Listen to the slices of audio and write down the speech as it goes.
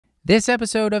This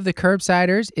episode of The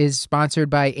Curbsiders is sponsored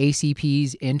by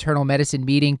ACP's Internal Medicine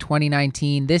Meeting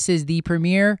 2019. This is the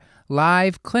premier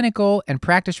live clinical and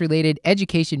practice-related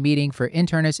education meeting for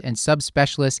internists and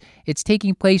subspecialists. It's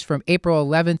taking place from April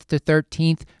 11th to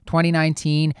 13th,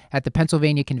 2019 at the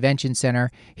Pennsylvania Convention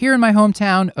Center here in my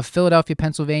hometown of Philadelphia,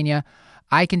 Pennsylvania.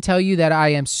 I can tell you that I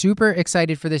am super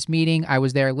excited for this meeting. I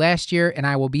was there last year and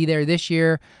I will be there this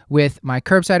year with my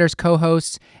Curbsiders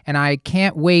co-hosts, and I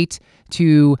can't wait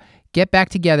to get back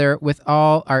together with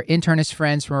all our internist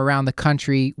friends from around the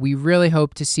country. We really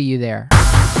hope to see you there. The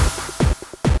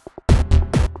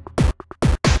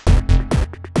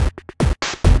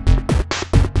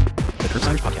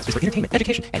Curbsiders podcast is for entertainment,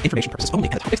 education, and information purposes only,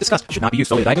 and the topics discussed should not be used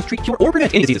solely to diagnose, treat, cure, or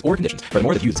prevent any diseases or conditions.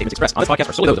 Furthermore, the views and statements expressed on this podcast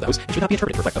are solely those of the host and should not be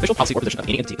interpreted to reflect official policy or position of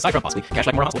any entity aside from possibly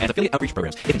Cashlight Moral Hospital and affiliate outreach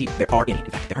programs. If indeed there are any, in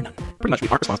fact, there are none. Pretty much, we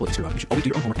aren't responsible if you screw up. You should always do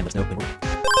your own homework and let us know when we're wrong.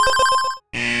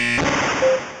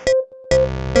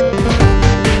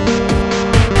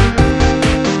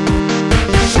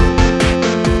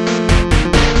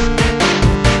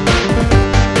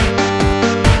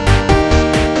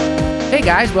 Hey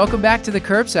guys, welcome back to the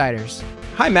Curbsiders.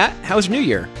 Hi, Matt. How was your New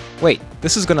Year? Wait,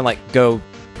 this is gonna go.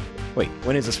 Wait,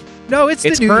 when is this? No, it's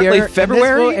the new year. Currently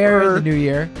February. This will air or... in the new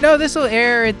year. No, this will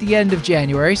air at the end of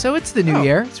January, so it's the new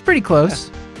year. It's pretty close.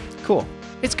 Yeah. Cool.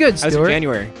 It's good, Stuart. How's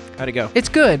January? How'd it go? It's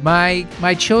good.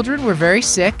 My children were very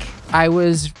sick. I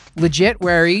was legit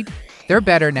worried. They're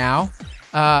better now.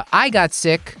 I got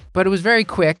sick, but it was very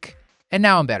quick, and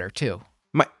now I'm better too.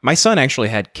 My son actually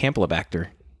had Campylobacter.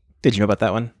 Did you know about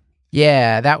that one?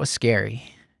 Yeah, that was scary.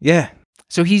 Yeah.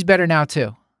 So he's better now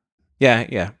too.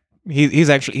 Yeah.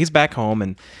 He's back home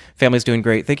and family's doing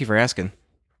great. Thank you for asking.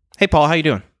 Hey, Paul, how you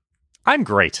doing? I'm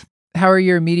great. How are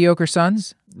your mediocre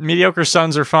sons? Mediocre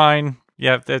sons are fine.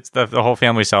 Yeah, it's the whole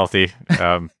family's healthy.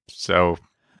 So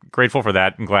grateful for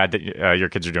that and glad that your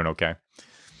kids are doing okay.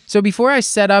 So before I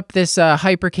set up this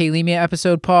hyperkalemia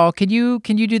episode, Paul, can you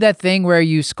do that thing where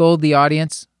you scold the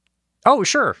audience? Oh,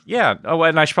 sure. Yeah. Oh,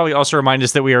 and I should probably also remind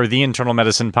us that we are the Internal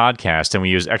Medicine Podcast, and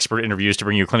we use expert interviews to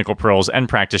bring you clinical pearls and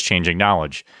practice-changing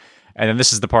knowledge. And then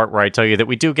this is the part where I tell you that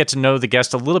we do get to know the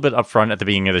guest a little bit upfront at the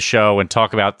beginning of the show and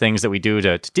talk about things that we do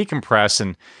to decompress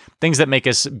and things that make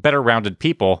us better-rounded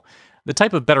people, the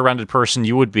type of better-rounded person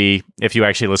you would be if you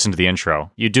actually listen to the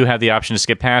intro. You do have the option to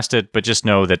skip past it, but just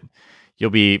know that you'll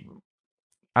be...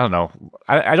 I don't know.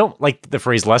 I don't like the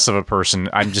phrase less of a person.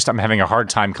 I'm having a hard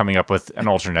time coming up with an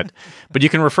alternate. But you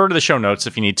can refer to the show notes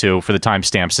if you need to for the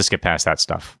timestamps to skip past that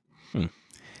stuff.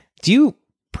 Do you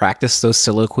practice those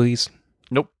soliloquies?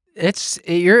 Nope.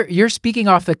 You're speaking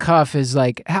off the cuff is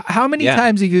like, how many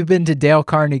times have you been to Dale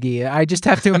Carnegie? I just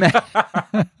have to imagine.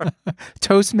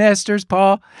 Toastmasters,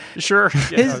 Paul? Sure.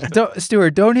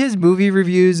 Stuart, don't his movie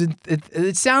reviews,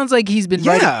 it sounds like he's been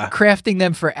crafting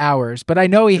them for hours, but I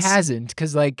know he hasn't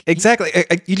because Exactly.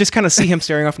 You just kind of see him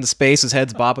staring off into space, his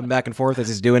head's bobbing back and forth as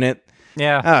he's doing it.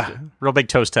 Yeah, real big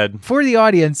toast head. For the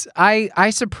audience, I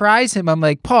surprise him. I'm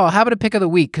like, Paul, how about a pick of the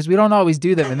week? Because we don't always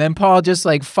do them. And then Paul just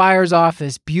fires off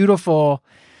this beautiful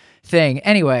thing.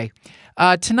 Anyway,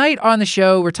 tonight on the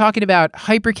show, we're talking about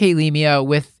hyperkalemia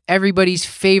with everybody's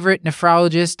favorite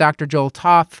nephrologist, Dr.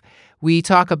 Topf. We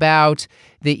talk about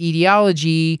the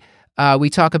etiology. We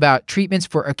talk about treatments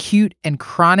for acute and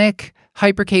chronic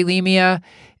hyperkalemia.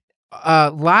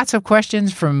 Lots of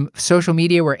questions from social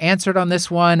media were answered on this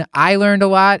one. I learned a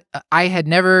lot. I had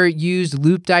never used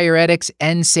loop diuretics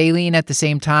and saline at the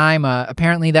same time.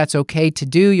 Apparently that's okay to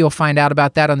do. You'll find out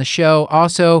about that on the show.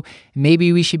 Also,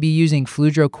 maybe we should be using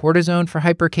fludrocortisone for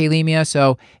hyperkalemia.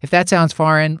 So if that sounds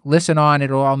foreign, listen on.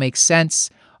 It'll all make sense.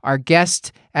 Our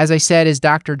guest, as I said, is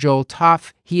Dr.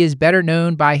 Topf. He is better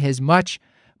known by his much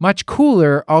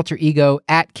cooler alter ego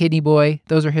at Kidney Boy.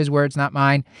 Those are his words, not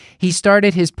mine. He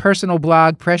started his personal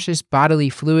blog, Precious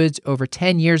Bodily Fluids, over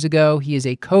 10 years ago. He is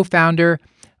a co-founder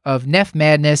of Neph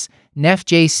Madness, Neph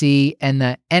JC, and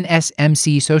the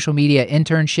NSMC social media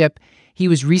internship. He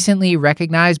was recently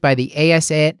recognized by the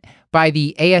ASN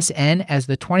as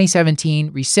the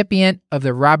 2017 recipient of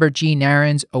the Robert G.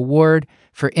 Narons Award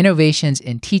for Innovations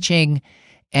in Teaching.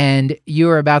 And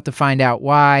you're about to find out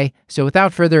why. So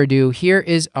without further ado, here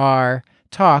is our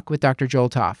talk with Dr.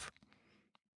 Topf.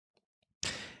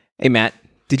 Hey, Matt,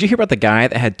 did you hear about the guy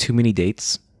that had too many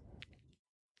dates?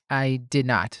 I did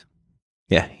not.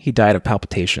 Yeah, he died of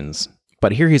palpitations,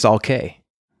 but here he's all K.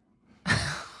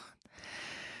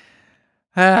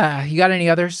 You got any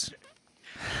others?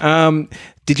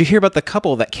 Did you hear about the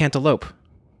couple that cantaloupe?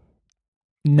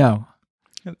 No.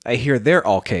 I hear they're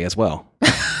all K as well.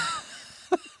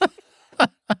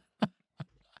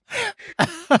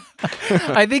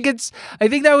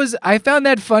 I found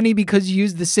that funny because you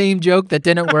used the same joke that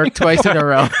didn't work twice in a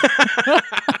row.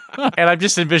 And I'm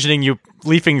just envisioning you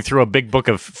leafing through a big book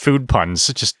of food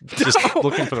puns, just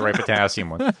looking for the right potassium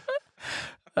one.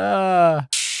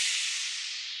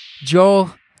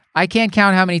 Joel, I can't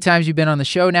count how many times you've been on the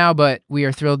show now, but we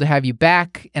are thrilled to have you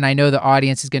back. And I know the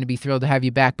audience is going to be thrilled to have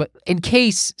you back. But in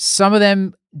case some of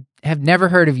them have never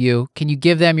heard of you, can you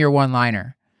give them your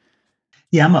one-liner?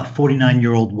 Yeah, I'm a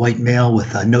 49-year-old white male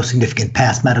with no significant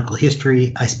past medical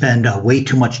history. I spend way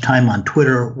too much time on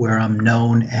Twitter, where I'm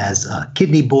known as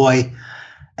Kidney Boy.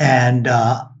 And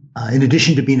in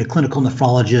addition to being a clinical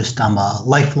nephrologist, I'm a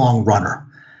lifelong runner.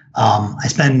 I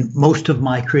spend most of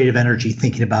my creative energy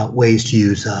thinking about ways to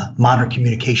use modern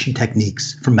communication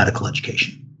techniques for medical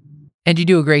education. And you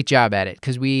do a great job at it,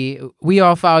 because we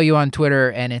all follow you on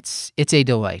Twitter, and it's a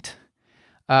delight.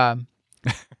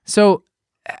 So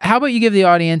how about you give the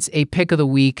audience a pick of the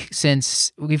week,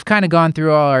 since we've kind of gone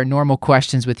through all our normal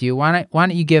questions with you. Why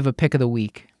don't you give a pick of the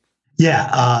week?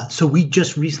 Yeah. So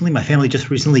my family just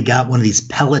recently got one of these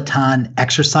Peloton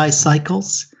exercise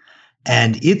cycles,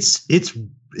 and it's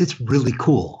really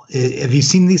cool. Have you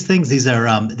seen these things? These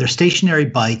are they're stationary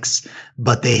bikes,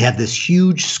 but they have this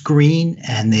huge screen,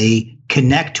 and they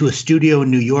connect to a studio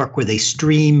in New York where they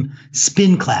stream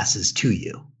spin classes to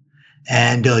you.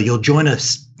 And you'll join a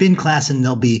spin class, and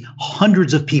there'll be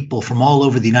hundreds of people from all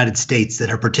over the United States that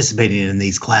are participating in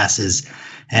these classes.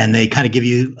 And they kind of give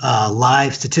you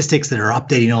live statistics that are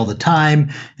updating all the time.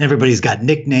 And everybody's got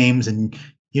nicknames, and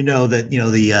you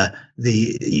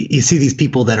see these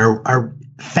people that are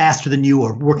faster than you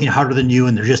or working harder than you,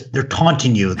 and they're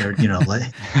taunting you. They're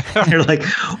like you're like,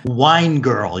 wine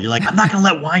girl. You're like, I'm not going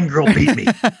to let wine girl beat me.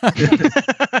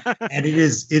 And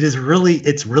it's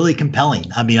really compelling.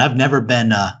 I mean, I've never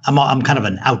been I'm kind of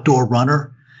an outdoor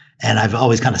runner, and I've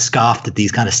always kind of scoffed at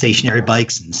these kind of stationary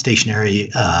bikes and stationary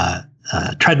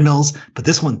treadmills, but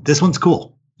this one's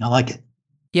cool. I like it.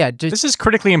 Yeah, this is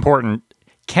critically important.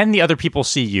 Can the other people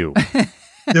see you?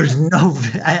 There's no,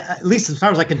 at least as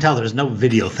far as I can tell, there's no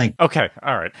video thing. Okay,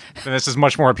 all right. Then this is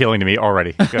much more appealing to me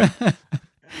already. Good.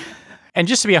 And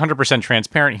just to be 100%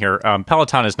 transparent here,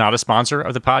 Peloton is not a sponsor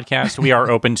of the podcast. We are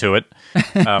open to it.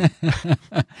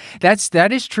 That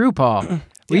is true, Paul.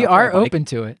 We are open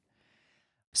to it.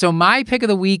 So my pick of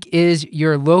the week is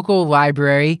your local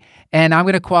library, and I'm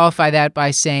going to qualify that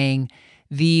by saying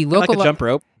the local like a jump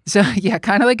rope. So yeah,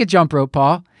 kind of like a jump rope,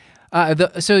 Paul.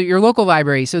 So your local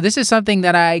library. So this is something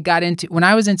that I got into when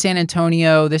I was in San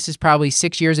Antonio. This is probably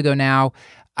 6 years ago now.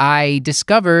 I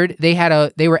discovered they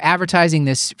were advertising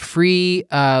this free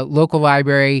local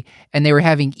library, and they were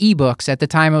having ebooks. At the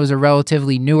time, it was a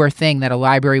relatively newer thing that a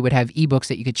library would have ebooks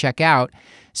that you could check out.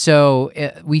 So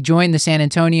we joined the San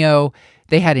Antonio.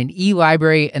 They had an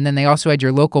e-library, and then they also had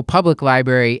your local public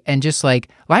library. And just like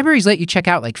libraries let you check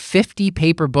out like 50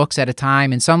 paper books at a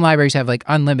time, and some libraries have like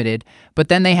unlimited, but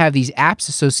then they have these apps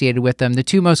associated with them. The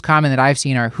two most common that I've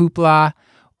seen are Hoopla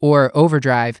or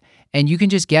Overdrive, and you can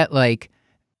just get like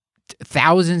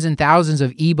thousands and thousands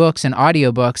of ebooks and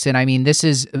audiobooks. And I mean, this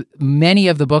is many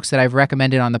of the books that I've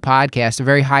recommended on the podcast, a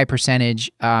very high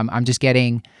percentage I'm just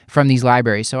getting from these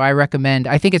libraries. So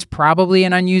I think it's probably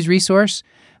an unused resource.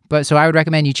 But so I would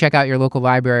recommend you check out your local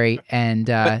library and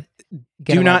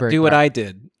do not do what I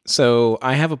did. So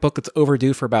I have a book that's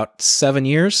overdue for about 7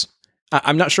 years.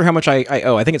 I'm not sure how much I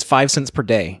owe. I think it's 5 cents per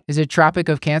day. Is it Tropic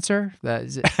of Cancer? That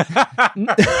is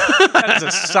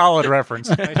a solid reference.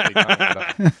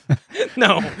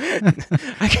 No,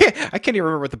 I can't even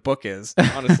remember what the book is,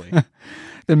 honestly.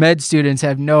 The med students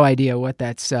have no idea what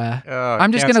that's.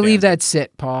 I'm just going to leave that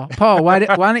sit, Paul. Paul, why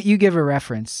don't you give a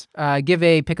reference? Give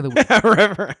a pick of the week.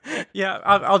 Yeah,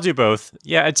 I'll do both.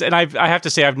 Yeah, I have to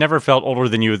say, I've never felt older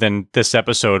than you than this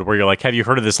episode, where you're like, have you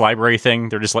heard of this library thing?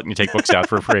 They're just letting you take books out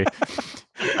for free.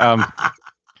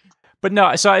 But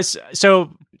no,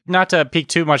 so not to peek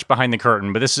too much behind the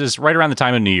curtain, but this is right around the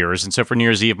time of New Year's, and so for New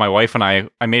Year's Eve, my wife and I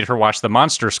made her watch The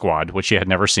Monster Squad, which she had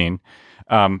never seen.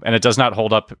 And it does not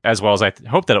hold up as well as I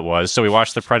hoped that it was. So we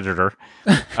watched The Predator.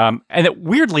 And it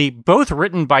weirdly, both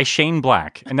written by Shane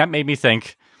Black. And that made me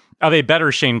think of a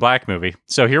better Shane Black movie.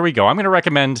 So here we go. I'm going to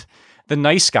recommend The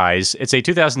Nice Guys. It's a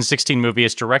 2016 movie.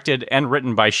 It's directed and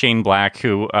written by Shane Black,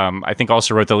 who I think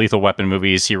also wrote the Lethal Weapon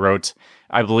movies. He wrote,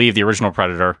 I believe, the original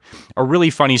Predator. A really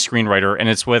funny screenwriter. And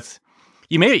it's with,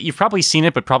 you've probably seen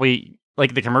it, but probably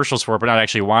like the commercials for it, but not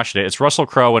actually watched it. It's Russell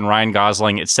Crowe and Ryan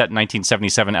Gosling. It's set in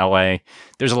 1977 LA.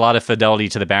 There's a lot of fidelity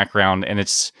to the background, and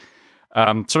it's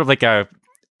sort of like a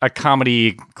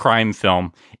comedy crime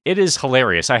film. It is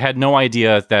hilarious. I had no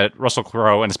idea that Russell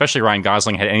Crowe and especially Ryan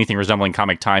Gosling had anything resembling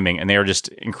comic timing, and they are just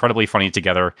incredibly funny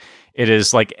together. It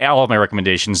is like all of my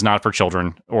recommendations, not for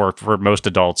children or for most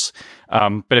adults.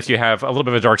 But if you have a little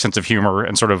bit of a dark sense of humor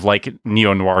and sort of like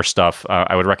neo-noir stuff,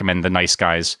 I would recommend The Nice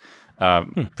Guys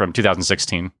from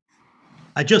 2016.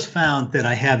 I just found that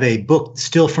I have a book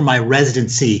still from my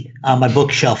residency on my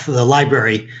bookshelf for the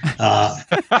library.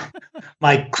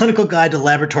 My Clinical Guide to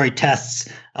Laboratory Tests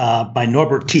by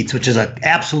Norbert Tietz, which is an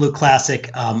absolute classic.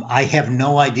 I have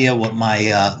no idea what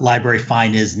my library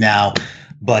fine is now,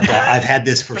 but I've had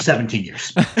this for 17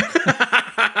 years.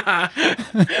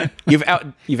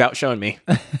 You've outshone me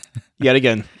yet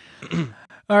again.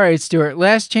 All right, Stuart,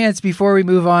 last chance before we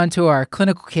move on to our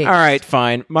clinical case. All right,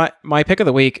 fine. My pick of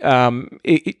the week,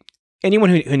 anyone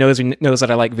who knows that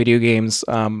I like video games.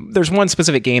 There's one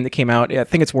specific game that came out. I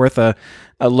think it's worth a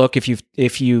look if you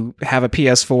have a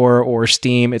PS4 or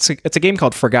Steam. It's a game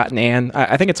called Forgotten Anne.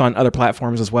 I think it's on other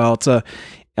platforms as well. It's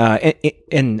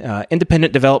an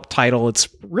independent developed title. It's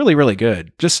really, really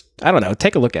good. Just, I don't know,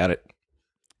 take a look at it.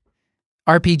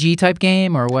 RPG type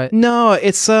game or what? No,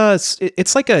 it's a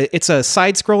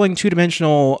side-scrolling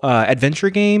 2-dimensional adventure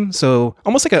game. So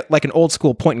almost like an old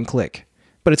school point and click,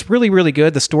 but it's really, really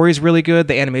good. The story's really good.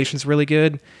 The animation's really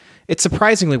good. It's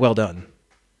surprisingly well done.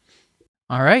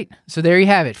 All right, so there you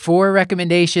have it. 4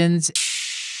 recommendations.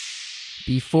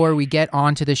 Before we get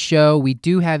on to the show, we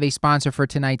do have a sponsor for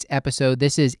tonight's episode.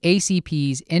 This is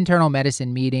ACP's Internal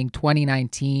Medicine Meeting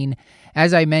 2019.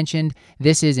 As I mentioned,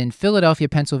 this is in Philadelphia,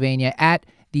 Pennsylvania at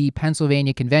the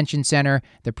Pennsylvania Convention Center.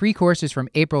 The pre-course is from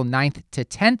April 9th to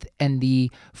 10th, and the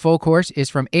full course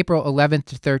is from April 11th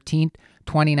to 13th,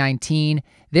 2019.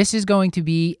 This is going to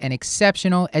be an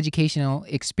exceptional educational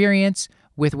experience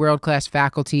with world-class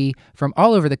faculty from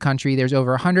all over the country. There's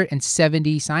over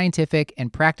 170 scientific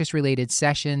and practice-related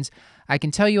sessions. I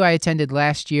can tell you I attended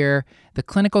last year. The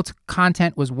clinical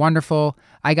content was wonderful.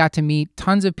 I got to meet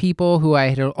tons of people who I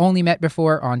had only met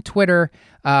before on Twitter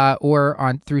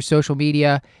or through social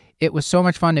media. It was so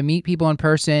much fun to meet people in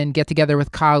person, get together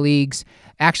with colleagues.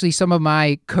 Actually, some of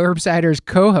my Curbsiders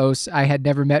co-hosts I had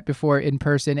never met before in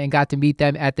person and got to meet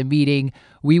them at the meeting.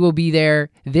 We will be there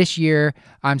this year.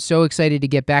 I'm so excited to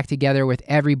get back together with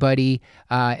everybody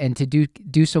and to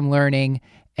do some learning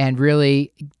and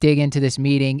really dig into this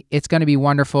meeting. It's going to be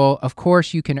wonderful. Of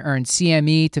course, you can earn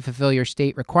CME to fulfill your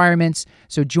state requirements.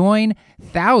 So join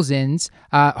thousands.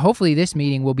 Hopefully this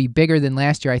meeting will be bigger than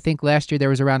last year. I think last year there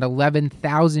was around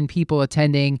 11,000 people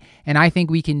attending, and I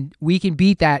think we can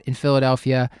beat that in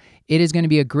Philadelphia. It is going to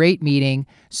be a great meeting.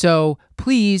 So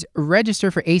please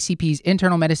register for ACP's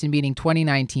Internal Medicine Meeting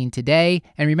 2019 today.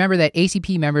 And remember that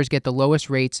ACP members get the lowest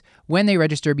rates when they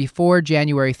register before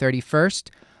January 31st.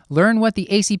 Learn what the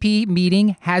ACP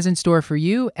meeting has in store for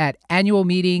you at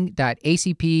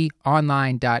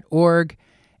annualmeeting.acponline.org,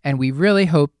 and we really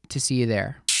hope to see you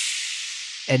there.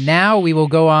 And now we will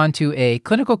go on to a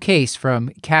clinical case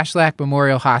from Kashlak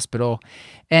Memorial Hospital.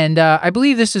 And I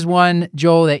believe this is one,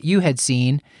 Joel, that you had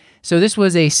seen. So this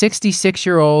was a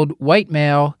 66-year-old white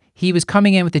male. He was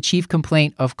coming in with the chief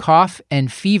complaint of cough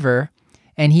and fever,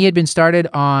 and he had been started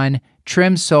on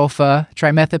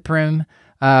trimethoprim,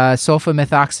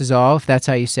 sulfamethoxazole, if that's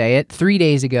how you say it, 3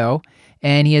 days ago.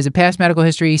 And he has a past medical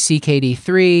history,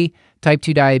 CKD3, type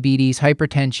 2 diabetes,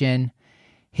 hypertension.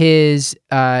 His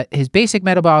basic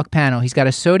metabolic panel, he's got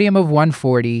a sodium of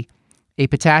 140, a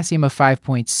potassium of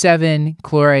 5.7,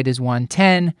 chloride is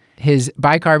 110, his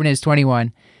bicarbonate is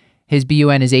 21, his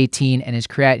BUN is 18, and his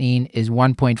creatinine is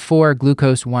 1.4,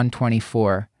 glucose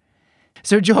 124.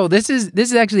 So Joel, this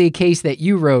is actually a case that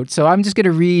you wrote. So I'm just going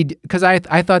to read because I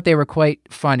thought they were quite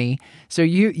funny. So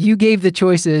you gave the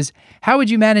choices. How would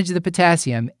you manage the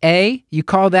potassium? A, you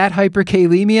call that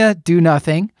hyperkalemia, do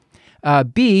nothing.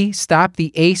 B, stop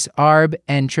the ACE, ARB,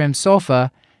 and trimsulfa.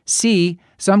 C,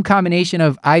 some combination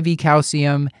of IV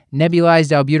calcium,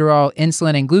 nebulized albuterol,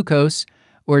 insulin, and glucose.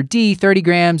 Or D, 30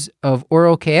 grams of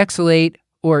oral Kxalate.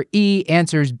 Or E,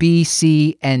 answers B,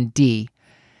 C, and D.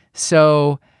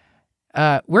 So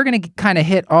we're going to kind of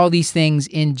hit all these things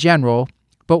in general,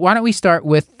 but why don't we start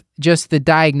with just the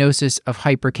diagnosis of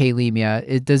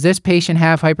hyperkalemia? Does this patient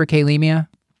have hyperkalemia?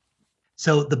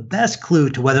 So the best clue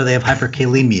to whether they have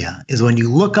hyperkalemia is when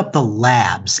you look up the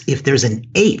labs. If there's an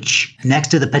H next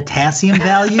to the potassium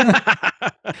value,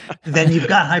 then you've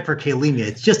got hyperkalemia.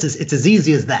 It's as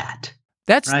easy as that.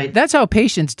 That's how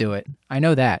patients do it. I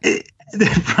know that.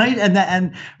 Right.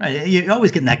 And right, you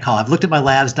always get in that call. I've looked at my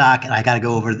labs doc and I got to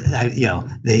go over,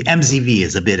 the MZV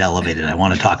is a bit elevated. I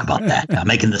want to talk about that. I'm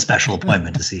making the special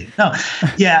appointment to see it. No.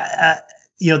 Yeah.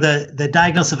 the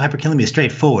diagnosis of hyperkalemia is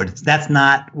straightforward. That's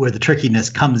not where the trickiness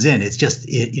comes in. It's just,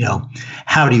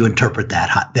 how do you interpret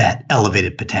that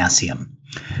elevated potassium?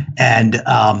 And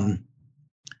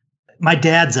my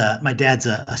dad's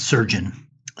a surgeon,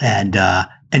 and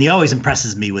he always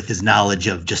impresses me with his knowledge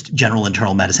of just general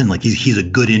internal medicine. Like he's a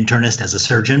good internist as a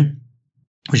surgeon,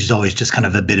 which is always just kind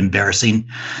of a bit embarrassing.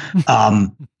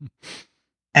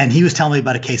 And he was telling me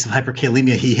about a case of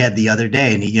hyperkalemia he had the other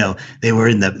day, and they were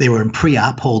in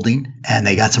pre-op holding, and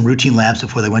they got some routine labs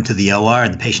before they went to the OR,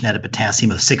 and the patient had a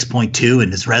potassium of 6.2, and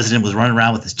his resident was running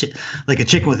around with his like a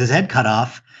chicken with his head cut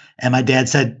off. And my dad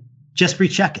said, just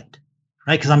recheck it,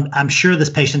 right? Because I'm sure this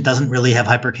patient doesn't really have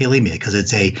hyperkalemia because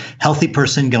it's a healthy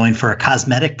person going for a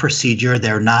cosmetic procedure.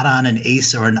 They're not on an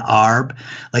ACE or an ARB.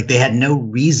 Like they had no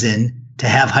reason to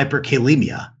have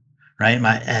hyperkalemia. Right.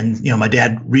 My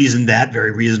dad reasoned that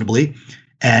very reasonably.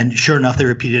 And sure enough, they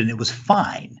repeated it and it was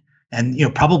fine. And,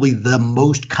 probably the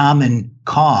most common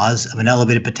cause of an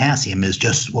elevated potassium is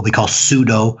just what we call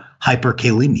pseudo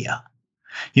hyperkalemia.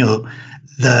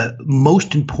 The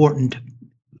most important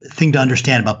thing to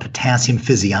understand about potassium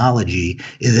physiology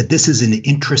is that this is an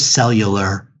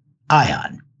intracellular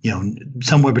ion.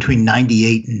 Somewhere between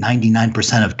 98 and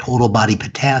 99% of total body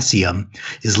potassium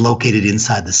is located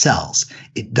inside the cells.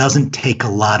 It doesn't take a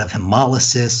lot of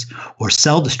hemolysis or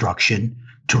cell destruction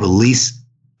to release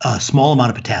a small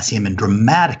amount of potassium and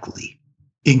dramatically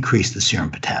increase the serum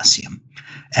potassium.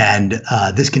 And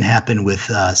this can happen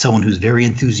with someone who's very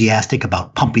enthusiastic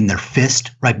about pumping their fist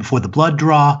right before the blood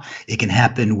draw. It can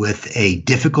happen with a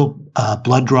difficult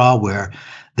blood draw where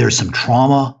there's some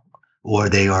trauma, or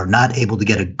they are not able to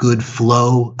get a good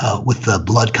flow with the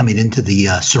blood coming into the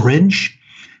syringe,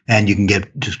 and you can get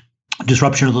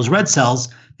disruption of those red cells,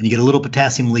 and you get a little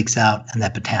potassium leaks out, and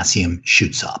that potassium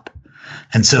shoots up.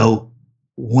 And so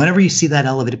whenever you see that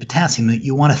elevated potassium,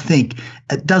 you want to think,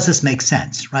 does this make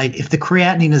sense, right? If the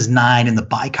creatinine is 9 and the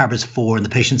bicarb is 4 and the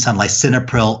patient's on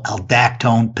lisinopril,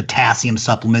 aldactone, potassium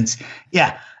supplements,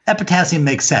 yeah, that potassium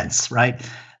makes sense, right?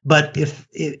 But if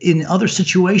in other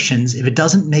situations, if it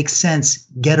doesn't make sense,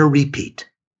 get a repeat.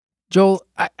 Joel,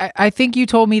 I think you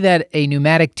told me that a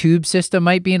pneumatic tube system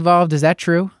might be involved. Is that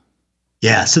true?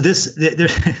 Yeah. So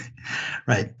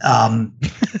right.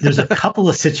 There's a couple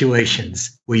of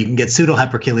situations where you can get pseudo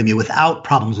hyperkalemia without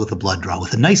problems with the blood draw,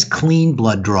 with a nice clean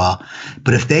blood draw.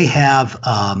 But if they have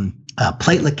a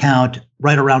platelet count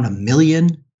right around 1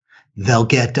 million, they'll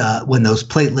get, when those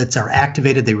platelets are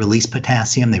activated, they release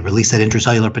potassium, they release that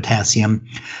intracellular potassium.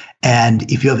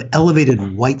 And if you have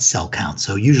elevated white cell count,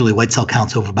 so usually white cell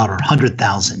counts over about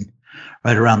 100,000,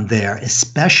 right around there,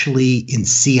 especially in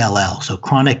CLL, so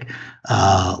chronic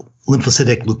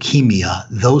lymphocytic leukemia,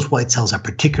 those white cells are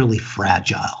particularly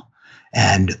fragile.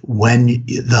 And when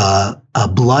the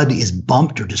blood is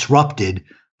bumped or disrupted,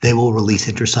 they will release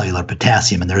intracellular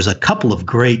potassium. And there's a couple of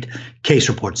great case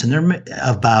reports in there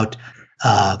about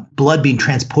blood being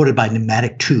transported by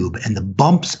pneumatic tube, and the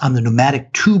bumps on the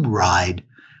pneumatic tube ride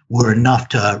were enough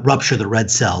to rupture the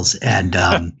red cells and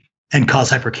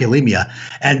cause hyperkalemia.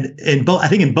 And I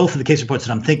think in both of the case reports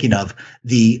that I'm thinking of,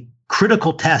 the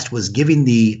critical test was giving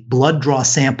the blood draw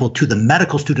sample to the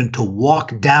medical student to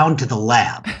walk down to the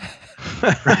lab.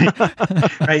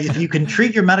 Right. If you can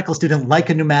treat your medical student like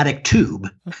a pneumatic tube,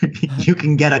 you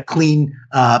can get a clean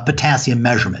potassium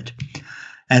measurement.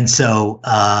 And so,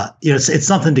 it's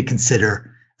something to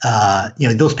consider.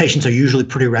 Those patients are usually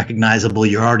pretty recognizable.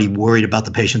 You're already worried about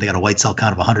the patient. They got a white cell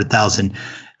count of 100,000.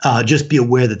 Just be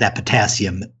aware that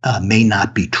potassium may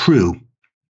not be true.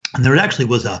 And there actually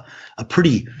was a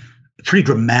pretty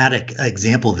dramatic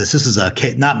example of this. This is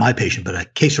not my patient, but a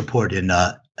case report in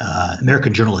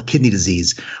American Journal of Kidney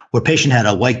Disease, where a patient had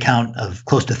a white count of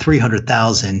close to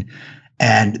 300,000,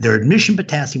 and their admission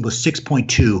potassium was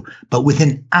 6.2, but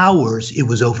within hours it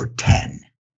was over 10.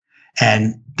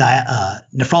 And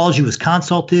nephrology was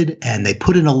consulted, and they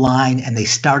put in a line, and they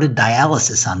started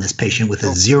dialysis on this patient with a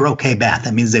 0K bath.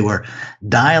 That means they were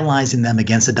dialyzing them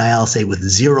against a dialysate with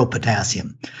 0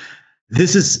 potassium.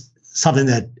 This is something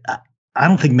that I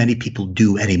don't think many people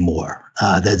do anymore.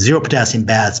 That 0 potassium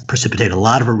baths precipitate a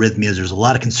lot of arrhythmias. There's a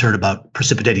lot of concern about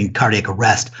precipitating cardiac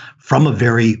arrest from a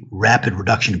very rapid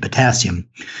reduction in potassium.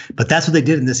 But that's what they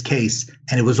did in this case,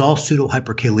 and it was all pseudo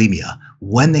hyperkalemia.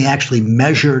 When they actually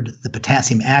measured the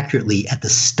potassium accurately at the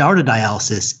start of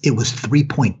dialysis, it was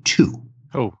 3.2.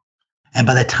 Oh. And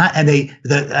by the time,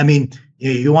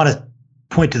 you want to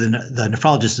point to the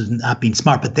nephrologist as not being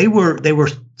smart, but they were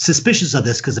suspicious of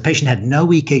this because the patient had no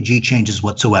EKG changes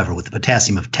whatsoever with a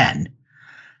potassium of 10,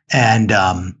 and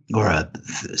or a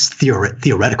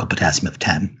theoretical potassium of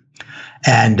 10,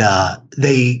 and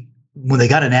they when they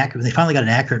finally got an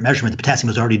accurate measurement, the potassium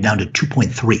was already down to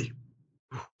 2.3.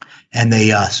 And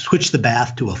they switched the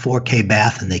bath to a 4K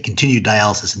bath, and they continued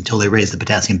dialysis until they raised the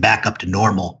potassium back up to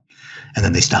normal, and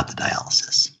then they stopped the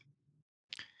dialysis.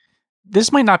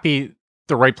 This might not be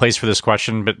the right place for this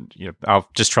question, but I'll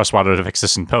just trust Watto to fix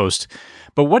this in post.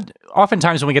 But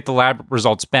oftentimes when we get the lab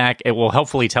results back, it will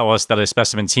helpfully tell us that a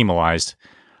specimen's hemolyzed.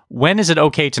 When is it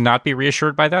okay to not be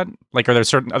reassured by that? Like, are there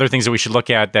certain other things that we should look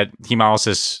at that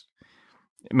hemolysis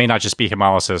may not just be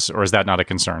hemolysis, or is that not a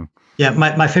concern? Yeah,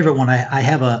 my favorite one. I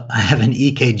have an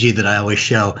EKG that I always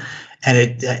show,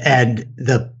 and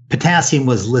the potassium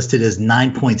was listed as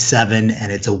 9.7,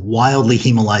 and it's a wildly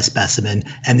hemolyzed specimen,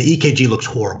 and the EKG looks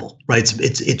horrible, right?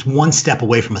 It's one step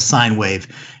away from a sine wave,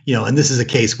 and this is a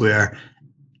case where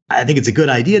I think it's a good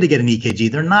idea to get an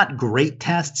EKG. They're not great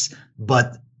tests,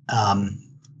 but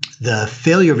the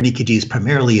failure of an EKG is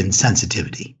primarily in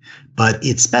sensitivity, but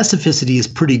its specificity is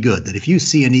pretty good, that if you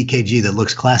see an EKG that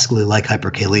looks classically like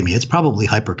hyperkalemia, it's probably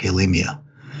hyperkalemia.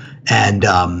 And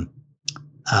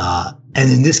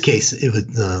in this case,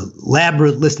 the lab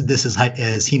listed this as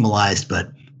hemolyzed,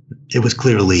 but it was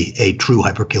clearly a true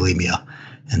hyperkalemia.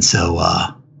 And so,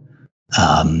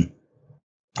 I'm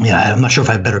not sure if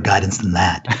I have better guidance than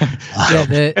that.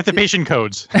 If the patient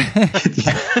codes.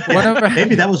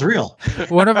 Maybe that was real.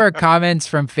 One of our comments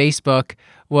from Facebook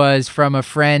was from a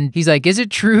friend. He's like, is it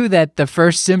true that the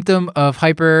first symptom of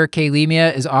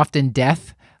hyperkalemia is often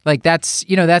death? Like that's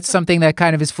something that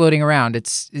kind of is floating around.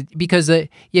 Because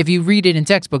if you read it in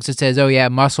textbooks, it says, oh yeah,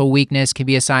 muscle weakness can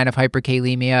be a sign of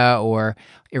hyperkalemia or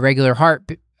irregular heart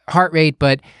rate.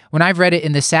 But when I've read it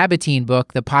in the Sabatine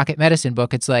book, the pocket medicine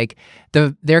book, it's like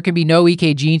there can be no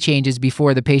EKG changes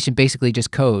before the patient basically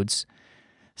just codes.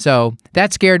 So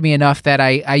that scared me enough that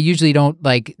I usually don't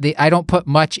I don't put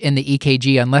much in the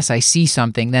EKG unless I see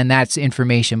something, then that's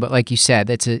information. But like you said,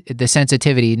 the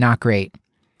sensitivity, not great.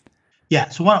 Yeah.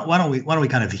 So why don't we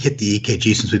kind of hit the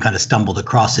EKG since we've kind of stumbled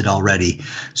across it already.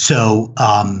 So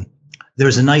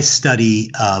there's a nice study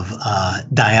of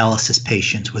dialysis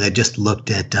patients where they just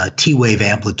looked at T-wave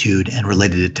amplitude and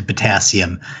related it to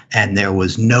potassium, and there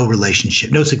was no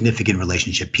significant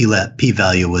relationship.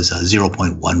 P-value was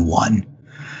 0.11.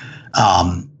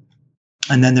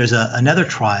 And then there's another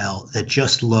trial that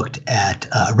just looked at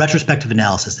a retrospective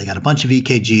analysis. They got a bunch of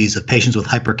EKGs of patients with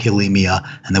hyperkalemia,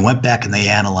 and they went back and they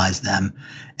analyzed them.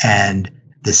 And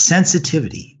the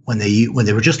sensitivity, when they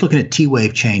were just looking at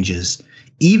T-wave changes,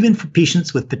 even for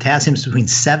patients with potassiums between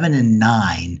 7 and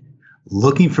 9,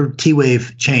 looking for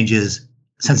T-wave changes,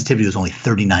 sensitivity was only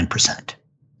 39%.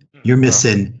 You're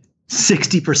missing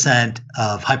 60%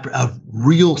 of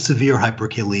real severe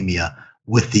hyperkalemia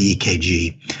with the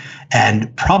EKG.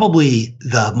 And probably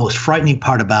the most frightening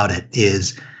part about it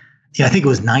is, I think it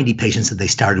was 90 patients that they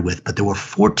started with, but there were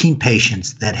 14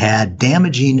 patients that had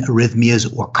damaging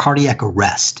arrhythmias or cardiac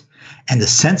arrest. And the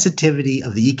sensitivity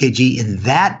of the EKG in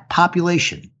that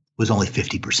population was only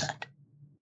 50%.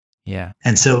 Yeah.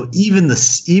 And so even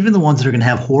the ones that are going to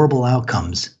have horrible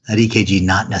outcomes, that EKG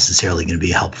not necessarily going to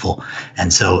be helpful.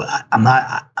 And so I'm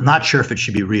not sure if it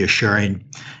should be reassuring.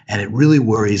 And it really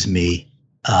worries me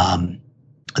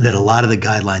that a lot of the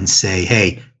guidelines say,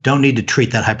 hey, don't need to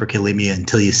treat that hyperkalemia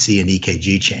until you see an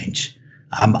EKG change.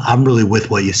 I'm really with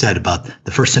what you said about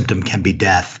the first symptom can be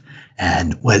death.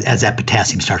 And as that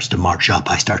potassium starts to march up,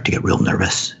 I start to get real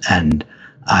nervous, and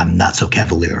I'm not so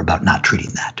cavalier about not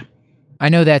treating that. I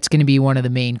know that's going to be one of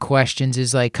the main questions,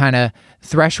 is like kind of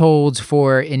thresholds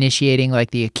for initiating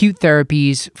like the acute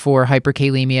therapies for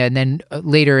hyperkalemia. And then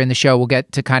later in the show, we'll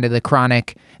get to kind of the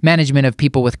chronic management of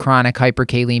people with chronic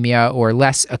hyperkalemia or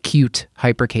less acute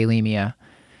hyperkalemia.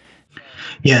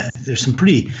 Yeah, there's some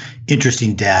pretty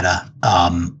interesting data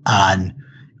on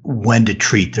when to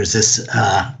treat. There's this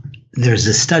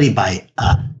study by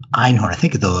Einhorn. I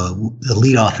think the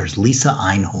lead author is Lisa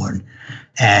Einhorn,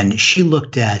 and she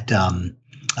looked at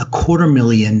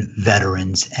 250,000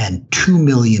 veterans and 2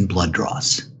 million blood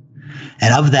draws.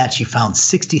 And of that, she found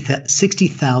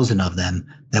 60,000 of them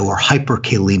that were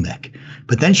hyperkalemic.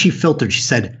 But then she filtered. She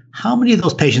said, how many of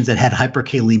those patients that had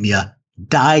hyperkalemia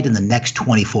died in the next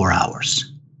 24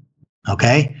 hours?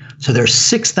 Okay, so there's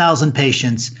 6,000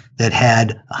 patients that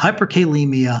had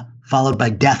hyperkalemia followed by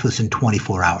death within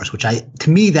 24 hours, which to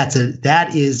me, that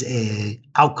is a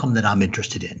outcome that I'm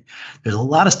interested in. There's a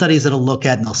lot of studies that'll look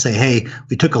at and they'll say, hey,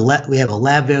 we have a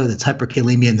lab value that's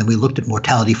hyperkalemia, and then we looked at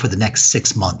mortality for the next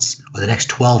 6 months or the next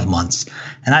 12 months.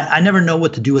 And I never know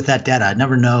what to do with that data. I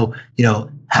never know,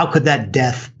 how could that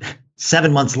death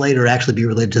 7 months later actually be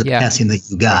related to the potassium that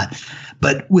you got?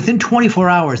 But within 24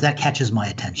 hours, that catches my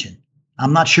attention.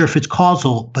 I'm not sure if it's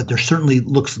causal, but there certainly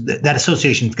looks that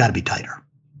association's got to be tighter.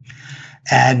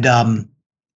 And and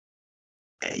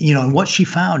what she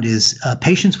found is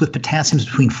patients with potassiums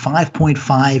between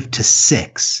 5.5 to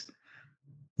 6,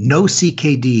 no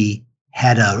CKD,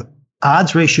 had a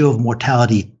odds ratio of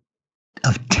mortality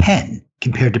of 10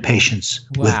 compared to patients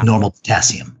with normal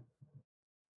potassium.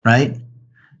 Right?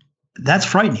 That's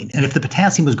frightening. And if the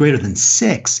potassium was greater than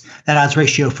 6, that odds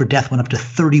ratio for death went up to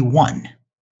 31.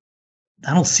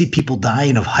 I don't see people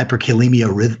dying of hyperkalemic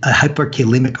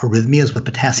arrhythmias with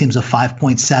potassiums of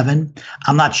 5.7.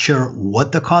 I'm not sure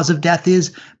what the cause of death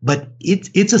is, but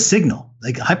it's a signal.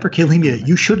 Like hyperkalemia,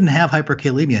 you shouldn't have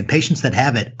hyperkalemia, and patients that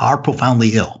have it are profoundly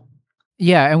ill.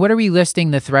 Yeah, and what are we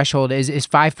listing the threshold? Is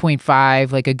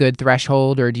 5.5 like a good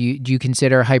threshold, or do you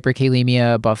consider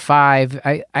hyperkalemia above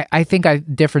 5? I think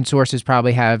different sources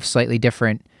probably have slightly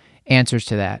different answers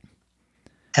to that.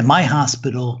 At my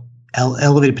hospital,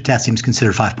 elevated potassium is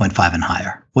considered 5.5 and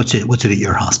higher. What's it at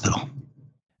your hospital?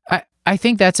 I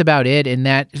think that's about it. And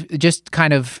that just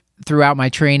kind of throughout my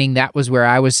training, that was where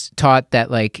I was taught that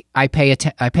like I pay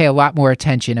a lot more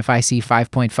attention if I see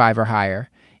 5.5 or higher.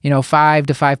 5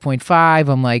 to 5.5,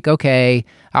 I'm like, okay,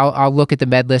 I'll look at the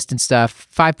med list and stuff.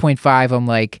 5.5, I'm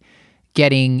like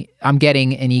getting an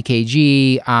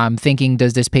EKG. I'm thinking,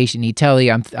 does this patient need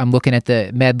tele? I'm looking at the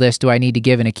med list. Do I need to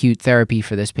give an acute therapy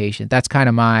for this patient? That's kind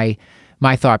of my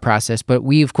thought process. But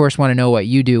we, of course, want to know what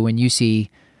you do when you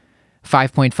see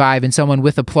 5.5 in someone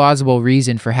with a plausible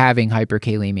reason for having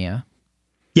hyperkalemia.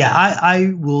 Yeah,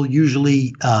 I will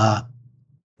usually,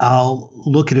 I'll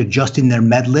look at adjusting their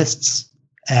med lists,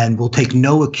 and we'll take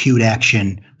no acute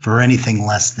action for anything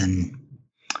less than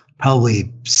probably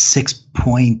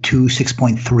 6.2,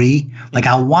 6.3. Like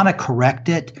I'll want to correct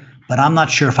it, but I'm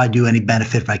not sure if I do any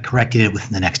benefit if I corrected it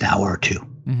within the next hour or two.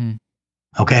 Mm-hmm.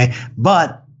 Okay.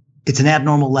 But it's an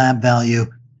abnormal lab value,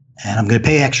 and I'm going to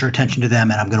pay extra attention to them,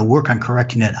 and I'm going to work on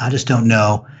correcting it. I just don't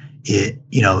know it.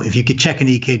 If you could check an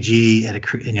EKG at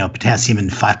potassium in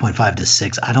 5.5 to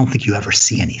 6, I don't think you ever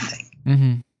see anything.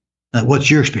 Mm-hmm.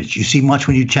 What's your experience? You see much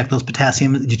when you check those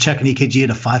potassium? Did you check an EKG at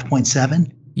a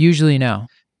 5.7? Usually no.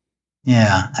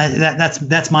 Yeah,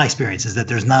 that's my experience, is that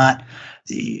there's not,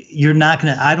 you're not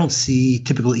going to, I don't see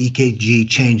typical EKG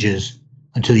changes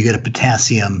until you get a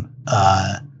potassium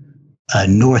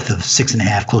north of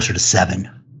 6.5, closer to 7.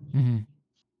 Mm-hmm.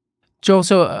 Joel,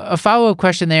 so a follow-up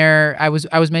question there. I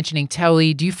was mentioning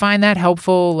tele. Do you find that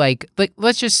helpful? Like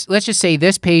let's just say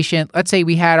this patient, let's say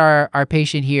we had our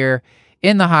patient here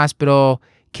in the hospital,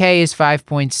 K is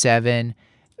 5.7.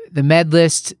 The med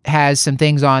list has some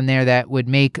things on there that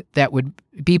would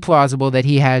be plausible that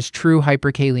he has true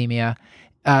hyperkalemia.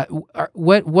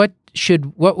 What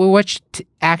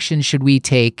action should we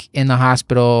take in the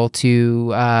hospital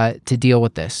to deal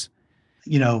with this?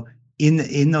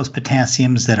 In those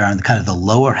potassiums that are in kind of the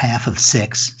lower half of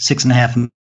 6.5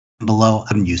 and below, I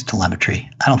haven't used telemetry.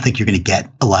 I don't think you're going to get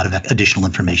a lot of additional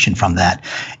information from that.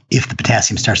 If the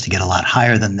potassium starts to get a lot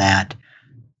higher than that,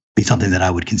 be something that I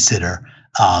would consider.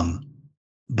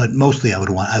 But mostly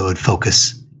I would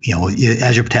focus,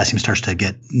 as your potassium starts to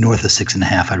get north of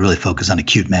 6.5, I'd really focus on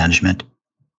acute management.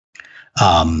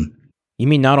 You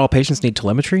mean not all patients need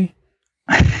telemetry?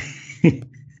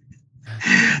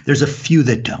 There's a few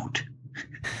that don't.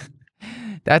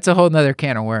 That's a whole nother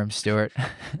can of worms, Stuart.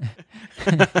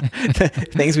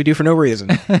 Things we do for no reason.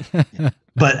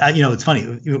 But it's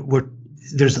funny.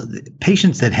 There's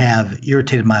patients that have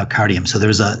irritated myocardium. So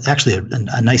there's actually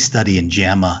a nice study in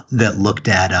JAMA that looked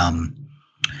at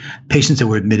patients that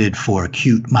were admitted for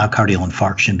acute myocardial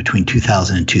infarction between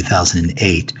 2000 and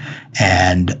 2008,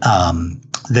 and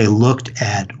they looked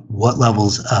at what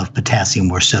levels of potassium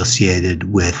were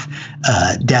associated with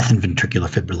death and ventricular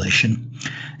fibrillation.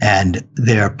 And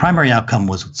their primary outcome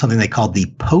was something they called the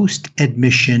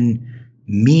post-admission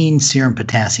mean serum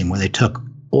potassium, where they took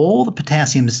all the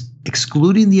potassiums,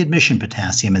 excluding the admission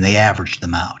potassium, and they averaged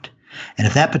them out. And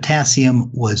if that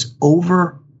potassium was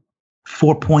over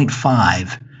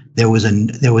 4.5, there was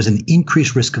an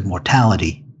increased risk of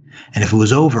mortality. And if it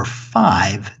was over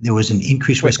 5, there was an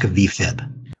increased risk of VFib.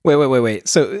 Wait.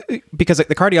 So because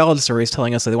the cardiologists are always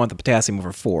telling us that they want the potassium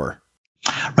over 4.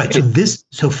 Right.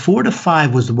 So 4 to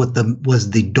 5 was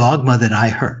the dogma that I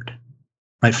heard.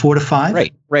 Right. 4 to 5.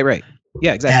 Right.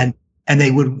 Yeah, exactly. And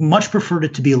they would much prefer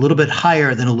it to be a little bit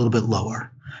higher than a little bit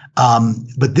lower.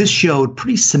 But this showed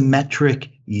pretty symmetric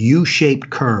U-shaped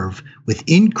curve with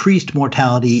increased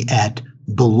mortality at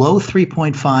below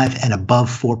 3.5 and above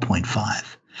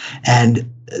 4.5.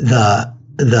 And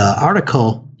the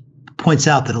article points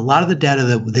out that a lot of the data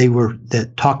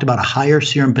that talked about a higher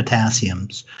serum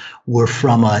potassiums were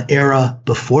from an era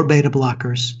before beta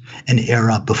blockers, an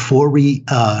era before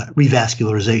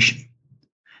revascularization.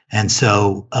 And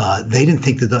so they didn't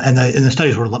think that the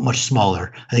studies were much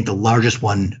smaller. I think the largest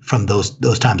one from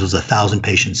those times was 1,000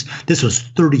 patients. This was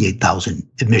 38,000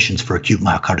 admissions for acute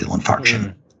myocardial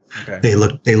infarction. Okay.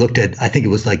 They looked at, I think it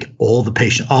was like all the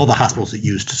hospitals that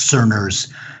used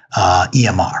Cerner's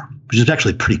EMR, which is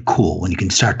actually pretty cool when you can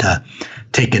start to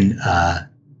take an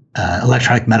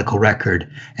electronic medical record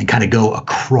and kind of go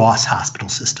across hospital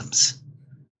systems.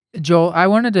 Joel, I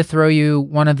wanted to throw you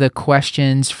one of the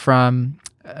questions from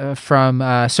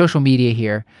social media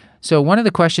here. So one of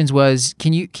the questions was,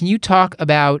 can you talk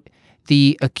about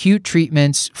the acute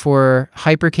treatments for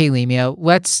hyperkalemia?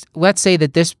 Let's say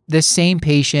that this same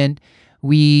patient,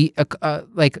 we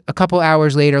like a couple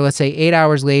hours later, let's say 8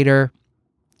 hours later,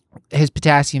 his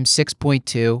potassium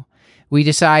 6.2. We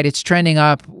decide it's trending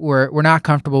up. We're not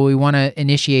comfortable. We want to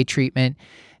initiate treatment.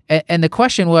 And the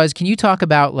question was, can you talk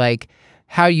about like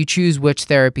how you choose which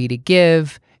therapy to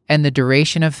give and the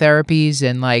duration of therapies?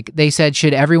 And like they said,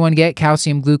 should everyone get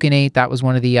calcium gluconate? That was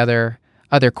one of the other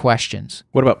questions.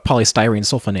 What about polystyrene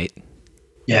sulfonate?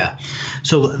 Yeah.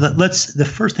 So the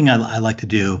first thing I like to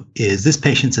do is this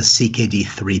patient's a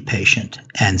CKD3 patient.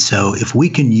 And so if we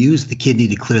can use the kidney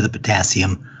to clear the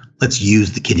potassium, let's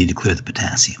use the kidney to clear the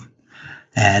potassium.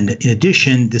 And in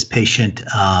addition, this patient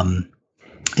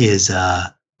is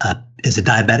a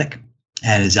diabetic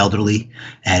and is elderly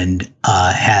and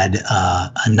had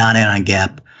a non-anion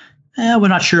gap. We're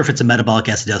not sure if it's a metabolic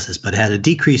acidosis, but had a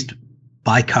decreased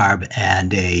bicarb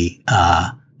and a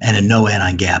no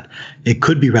anion gap. It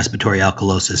could be respiratory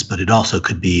alkalosis, but it also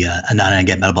could be a non-anion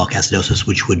gap metabolic acidosis,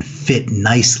 which would fit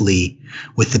nicely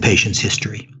with the patient's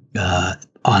history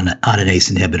on an ACE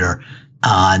inhibitor,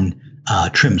 on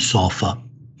trimsulfa.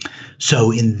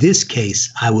 So in this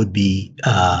case, I'd be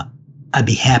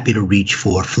happy to reach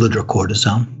for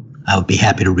fludrocortisone. I would be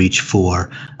happy to reach for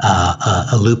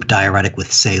a loop diuretic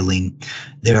with saline.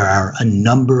 There are a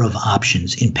number of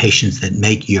options in patients that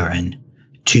make urine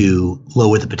to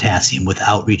lower the potassium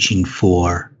without reaching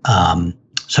for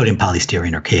sodium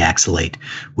polystyrene or K-oxalate,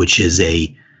 which is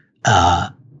a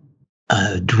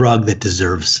drug that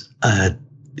deserves a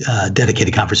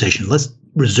dedicated conversation. Let's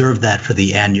reserve that for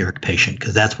the anuric patient,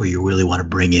 because that's where you really want to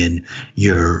bring in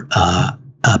your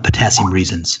potassium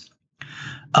resins.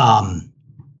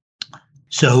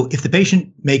 So if the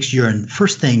patient makes urine,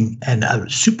 first thing, and a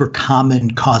super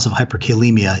common cause of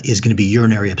hyperkalemia is going to be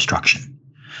urinary obstruction.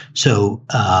 So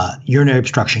urinary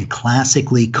obstruction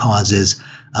classically causes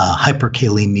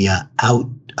hyperkalemia out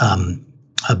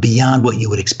beyond what you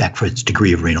would expect for its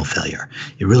degree of renal failure.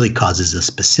 It really causes a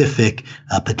specific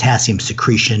potassium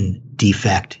secretion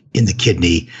defect in the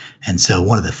kidney. And so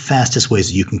one of the fastest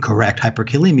ways you can correct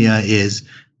hyperkalemia is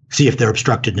see if they're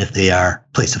obstructed and if they are,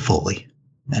 place a Foley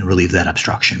and relieve that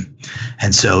obstruction.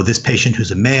 And so this patient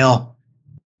who's a male,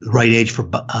 right age for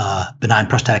benign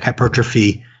prostatic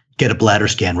hypertrophy, get a bladder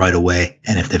scan right away.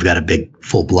 And if they've got a big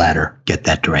full bladder, get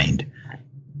that drained.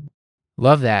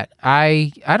 Love that.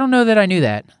 I don't know that I knew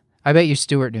that. I bet you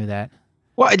Stuart knew that.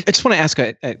 Well, I just want to ask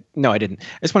no, I didn't.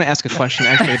 I just want to ask a question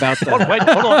actually about the. Hold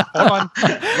on.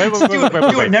 Wait.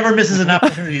 Stuart never misses an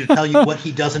opportunity to tell you what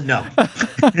he doesn't know.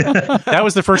 That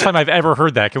was the first time I've ever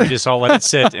heard that. Can we just all let it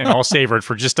sit and all savor it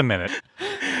for just a minute?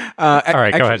 All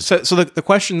right, go ahead. So the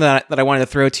question that I wanted to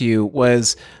throw to you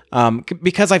was,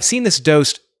 because I've seen this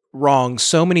dosed wrong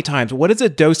so many times. What is the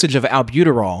dosage of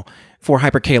albuterol for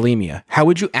hyperkalemia? How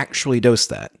would you actually dose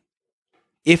that?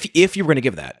 If you were going to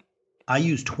give that? I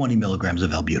use 20 milligrams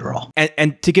of albuterol.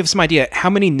 And to give some idea, how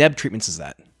many neb treatments is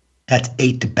that? That's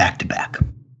 8 to back-to-back.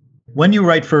 When you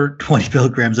write for 20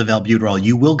 milligrams of albuterol,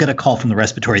 you will get a call from the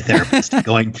respiratory therapist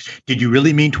going, did you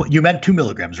really mean, you meant 2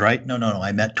 milligrams, right? No,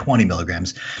 I meant 20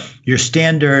 milligrams. Your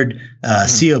standard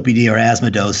COPD or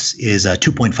asthma dose is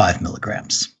 2.5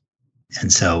 milligrams.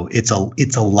 And so it's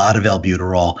a lot of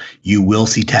albuterol. You will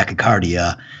see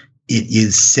tachycardia. It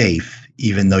is safe,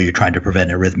 even though you're trying to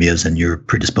prevent arrhythmias and you're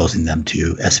predisposing them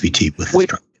to SVT with this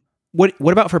drug.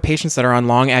 What about for patients that are on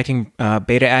long-acting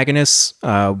beta agonists?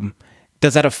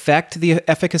 Does that affect the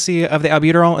efficacy of the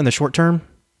albuterol in the short term?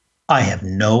 I have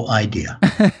no idea.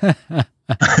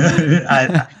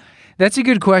 That's a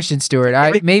good question, Stuart.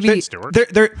 Stuart.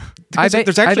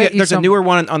 There's a newer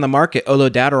one on the market,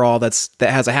 olodaterol, that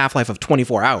has a half-life of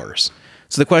 24 hours.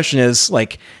 So the question is,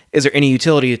 like, is there any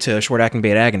utility to short-acting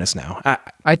beta agonists now?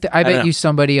 I bet you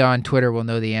somebody on Twitter will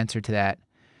know the answer to that.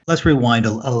 Let's rewind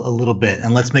a little bit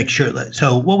and let's make sure.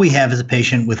 So what we have is a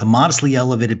patient with a modestly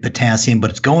elevated potassium, but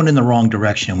it's going in the wrong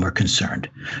direction and we're concerned.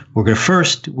 We're going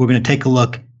to take a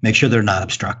look, make sure they're not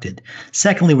obstructed.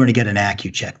 Secondly, we're going to get an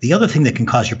AccuCheck. The other thing that can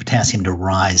cause your potassium to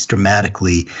rise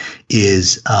dramatically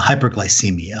is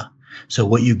hyperglycemia. So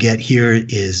what you get here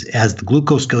is as the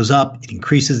glucose goes up, it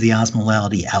increases the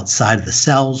osmolality outside of the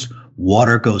cells.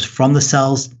 Water goes from the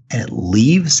cells and it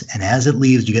leaves. And as it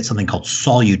leaves, you get something called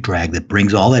solute drag that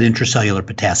brings all that intracellular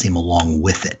potassium along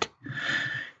with it.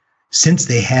 Since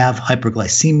they have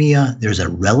hyperglycemia, there's a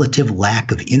relative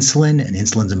lack of insulin, and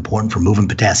insulin's important for moving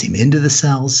potassium into the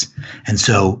cells. And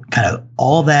so kind of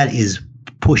all that is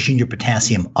pushing your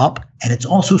potassium up, and it's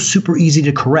also super easy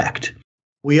to correct.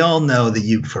 We all know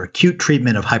that for acute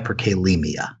treatment of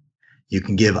hyperkalemia, you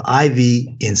can give IV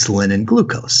insulin and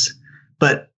glucose.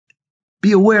 But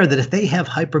be aware that if they have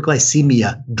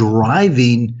hyperglycemia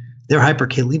driving their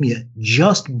hyperkalemia,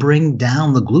 just bring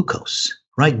down the glucose,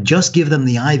 right? Just give them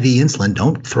the IV insulin.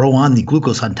 Don't throw on the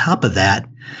glucose on top of that.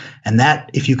 And that,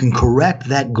 if you can correct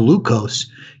that glucose,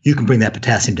 you can bring that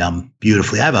potassium down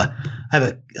beautifully. I have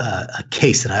a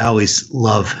case that I always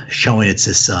love showing. It's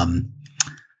this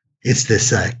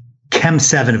Chem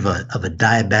 7 of a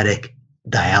diabetic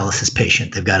dialysis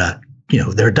patient. They've got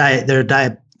they're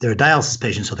a dialysis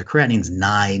patient, so their creatinine's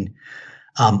 9,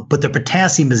 but their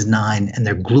potassium is 9 and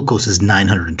their glucose is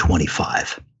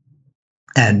 925.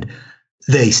 And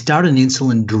they start an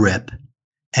insulin drip,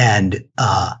 and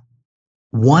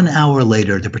 1 hour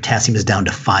later, the potassium is down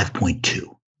to 5.2.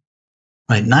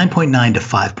 Right, 9.9 to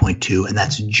 5.2, and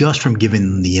that's just from giving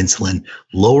them the insulin,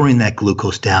 lowering that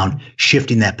glucose down,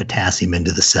 shifting that potassium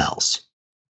into the cells.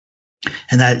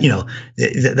 And that,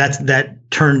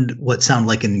 that turned what sounded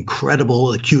like an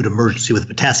incredible acute emergency with a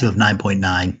potassium of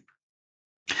 9.9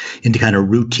 into kind of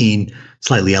routine,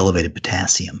 slightly elevated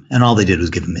potassium. And all they did was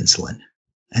give them insulin.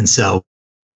 And so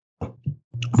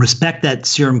respect that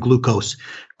serum glucose,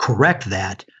 correct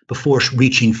that before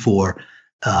reaching for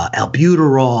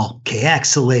albuterol,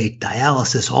 Kayexalate,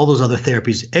 dialysis, all those other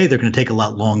therapies. A, they're going to take a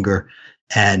lot longer,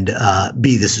 and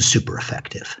B, this is super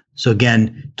effective. So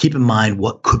again, keep in mind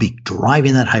what could be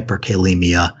driving that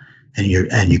hyperkalemia,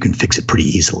 and you can fix it pretty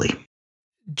easily.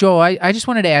 Joel, I just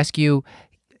wanted to ask you,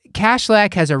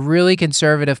 Kashlak has a really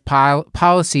conservative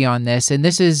policy on this, and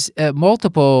this is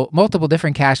multiple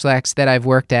different Kashlaks that I've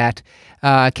worked at.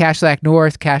 Kashlak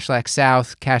North, Kashlak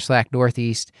South, Kashlak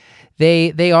Northeast.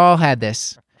 They all had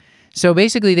this. So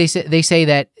basically, they say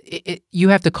that you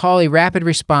have to call a rapid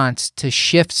response to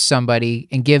shift somebody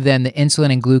and give them the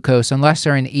insulin and glucose, unless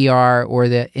they're in the ER or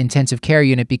the intensive care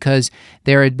unit, because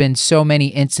there had been so many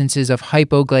instances of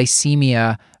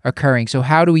hypoglycemia occurring. So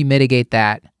how do we mitigate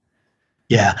that?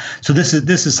 Yeah, so this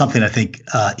is something I think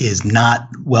is not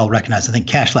well recognized. I think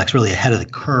Kashlak's really ahead of the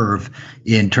curve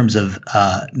in terms of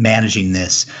managing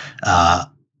this.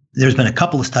 There's been a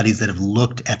couple of studies that have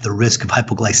looked at the risk of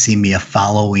hypoglycemia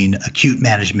following acute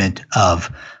management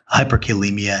of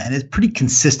hyperkalemia, and it's pretty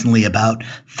consistently about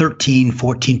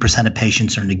 13-14% of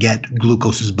patients are going to get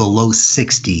glucoses below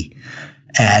 60.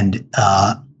 And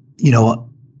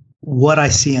what I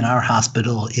see in our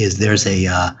hospital is there's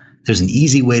an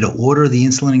easy way to order the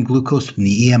insulin and glucose from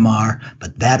the EMR,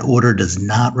 but that order does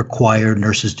not require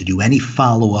nurses to do any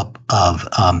follow-up of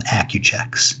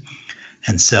AccuChecks.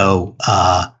 And so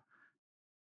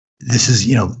this is,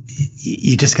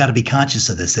 you just got to be conscious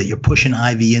of this, that you're pushing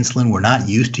IV insulin. We're not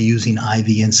used to using IV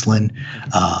insulin.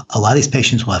 A lot of these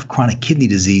patients will have chronic kidney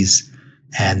disease,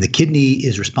 and the kidney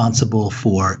is responsible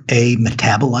for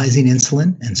metabolizing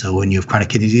insulin. And so when you have chronic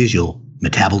kidney disease, you'll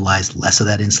metabolize less of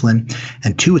that insulin.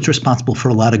 And 2, it's responsible for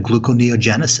a lot of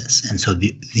gluconeogenesis. And so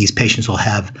these patients will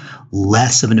have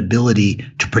less of an ability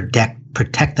to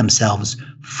protect themselves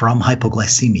from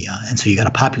hypoglycemia. And so you got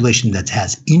a population that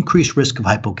has increased risk of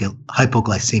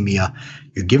hypoglycemia.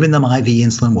 You're giving them IV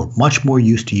insulin. We're much more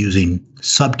used to using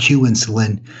sub-Q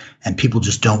insulin, and people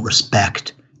just don't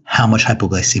respect how much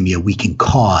hypoglycemia we can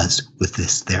cause with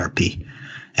this therapy.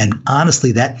 And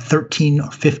honestly, that 13 or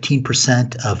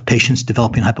 15% of patients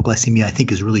developing hypoglycemia, I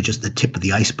think, is really just the tip of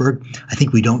the iceberg. I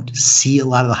think we don't see a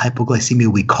lot of the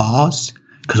hypoglycemia we cause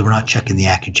because we're not checking the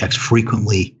AccuChecks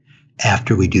frequently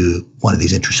after we do one of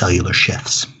these intracellular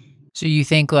shifts. So you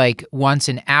think like once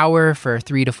an hour for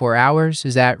 3 to 4 hours?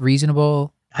 Is that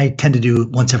reasonable? I tend to do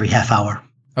once every half hour.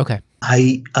 Okay.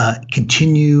 I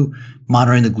continue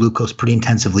monitoring the glucose pretty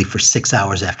intensively for 6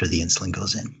 hours after the insulin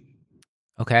goes in.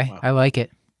 Okay. Wow. I like it.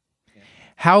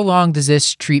 How long does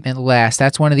this treatment last?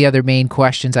 That's one of the other main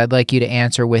questions I'd like you to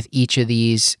answer with each of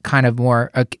these kind of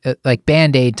more like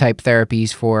Band-Aid type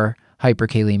therapies for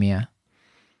hyperkalemia.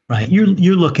 Right.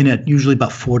 You're looking at usually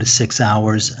about 4 to 6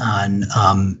 hours on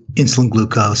insulin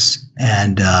glucose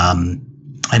and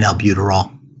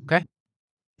albuterol. Okay.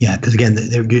 Yeah, because again,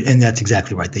 and that's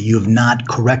exactly right. That you have not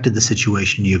corrected the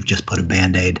situation. You've just put a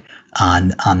Band-Aid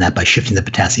on that by shifting the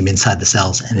potassium inside the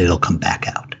cells, and it'll come back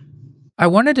out. I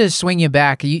wanted to swing you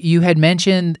back. You had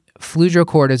mentioned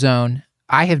fludrocortisone.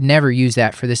 I have never used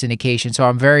that for this indication, so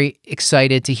I'm very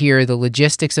excited to hear the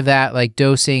logistics of that, like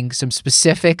dosing, some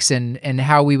specifics, and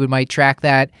how we might track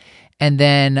that. And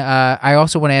then I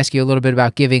also want to ask you a little bit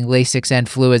about giving Lasix and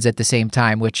fluids at the same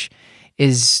time, which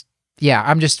is, yeah,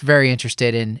 I'm just very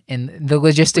interested in the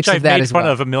logistics of that as well. I've made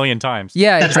fun of a million times.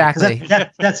 Yeah, That's exactly. Right,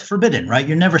 that's forbidden, right?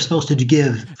 You're never supposed to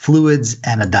give fluids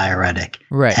and a diuretic.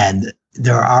 Right. And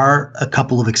there are a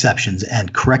couple of exceptions,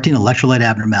 and correcting electrolyte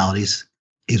abnormalities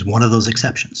is one of those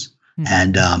exceptions.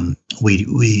 And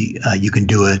you can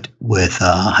do it with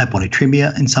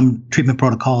hyponatremia in some treatment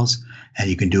protocols, and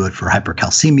you can do it for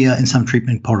hypercalcemia in some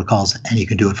treatment protocols, and you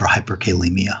can do it for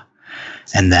hyperkalemia.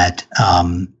 And that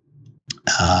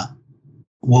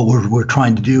what we're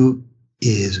trying to do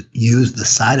is use the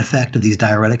side effect of these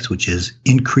diuretics, which is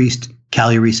increased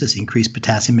caluresis, increased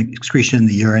potassium excretion in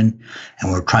the urine,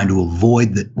 and we're trying to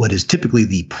avoid what is typically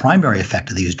the primary effect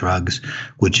of these drugs,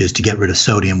 which is to get rid of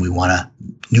sodium. We want to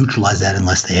neutralize that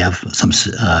unless they have some,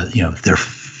 if they're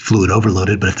fluid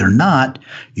overloaded. But if they're not,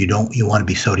 you want to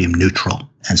be sodium neutral,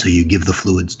 and so you give the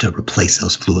fluids to replace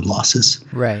those fluid losses.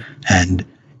 Right. And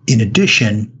in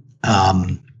addition,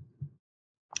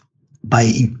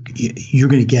 you're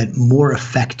going to get more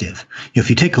effective. If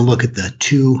you take a look at the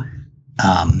two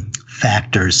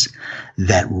factors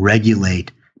that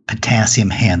regulate potassium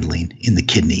handling in the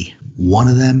kidney, one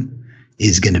of them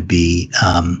is going to be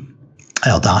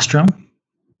aldosterone,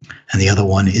 and the other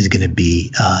one is going to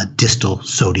be distal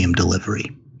sodium delivery.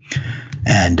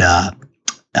 And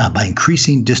by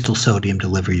increasing distal sodium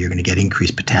delivery, you're going to get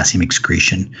increased potassium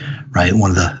excretion, right?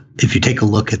 If you take a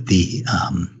look at the,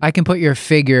 I can put your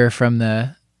figure from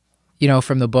the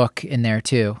book in there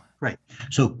too. Right.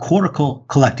 So cortical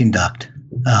collecting duct,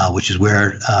 which is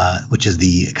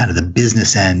the kind of the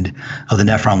business end of the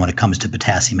nephron when it comes to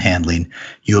potassium handling.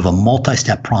 You have a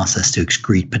multi-step process to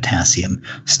excrete potassium.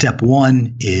 Step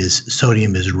one is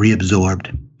sodium is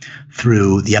reabsorbed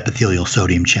through the epithelial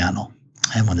sodium channel.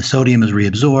 And when the sodium is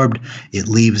reabsorbed, it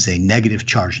leaves a negative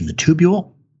charge in the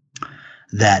tubule.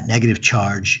 That negative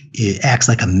charge, it acts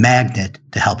like a magnet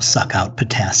to help suck out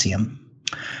potassium.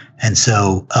 And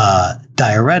so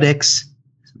diuretics,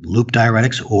 loop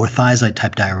diuretics or thiazide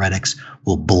type diuretics,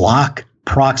 will block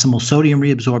proximal sodium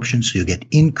reabsorption, so you get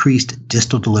increased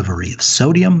distal delivery of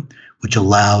sodium, which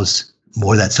allows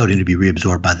more of that sodium to be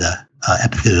reabsorbed by the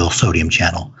epithelial sodium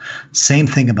channel. Same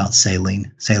thing about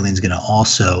saline. Saline is going to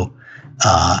also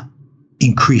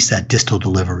increase that distal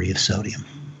delivery of sodium.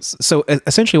 So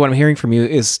essentially what I'm hearing from you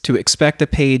is to expect a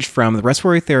page from the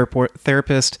respiratory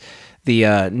therapist,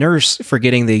 the nurse for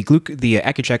getting the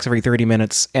Accu-Checks every 30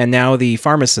 minutes, and now the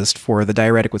pharmacist for the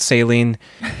diuretic with saline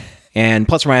and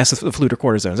plus or minus the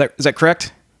fludrocortisone. Is that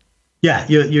correct? Yeah,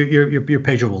 your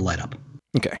pager will light up.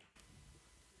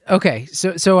 Okay,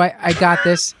 so I got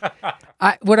this.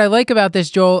 What I like about this,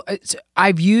 Joel,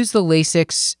 I've used the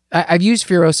Lasix, I've used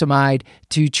furosemide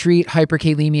to treat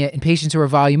hyperkalemia in patients who are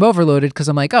volume overloaded, because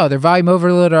I'm like, oh, they're volume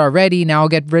overloaded already. Now I'll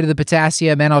get rid of the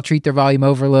potassium and I'll treat their volume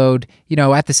overload,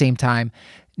 at the same time.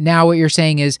 Now what you're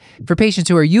saying is for patients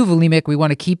who are euvolemic, we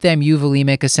want to keep them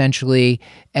euvolemic essentially,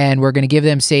 and we're going to give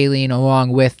them saline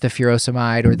along with the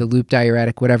furosemide or the loop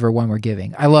diuretic, whatever one we're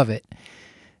giving. I love it.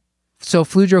 So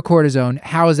fludrocortisone,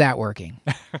 how is that working?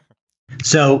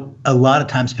 So a lot of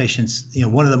times patients,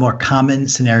 one of the more common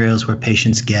scenarios where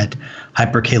patients get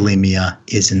hyperkalemia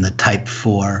is in the type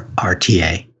 4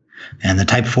 RTA. And the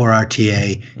type 4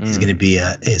 RTA is going to be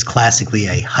is classically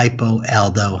a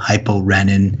hypoaldo,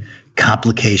 hyporenin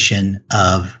complication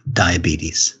of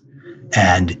diabetes.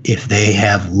 And if they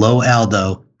have low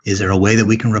aldo, is there a way that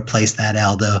we can replace that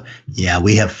aldo? Yeah,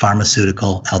 we have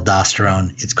pharmaceutical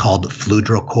aldosterone. It's called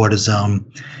fludrocortisone.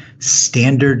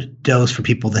 Standard dose for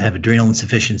people that have adrenal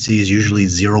insufficiency is usually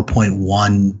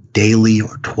 0.1 daily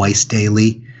or twice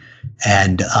daily.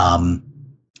 And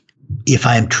if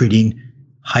I am treating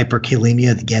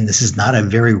hyperkalemia, again, this is not a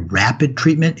very rapid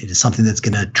treatment. It is something that's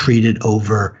going to treat it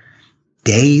over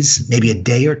days, maybe a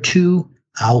day or two.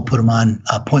 I will put them on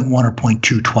 0.1 or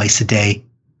 0.2 twice a day,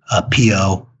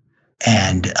 PO.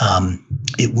 And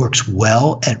it works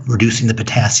well at reducing the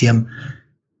potassium,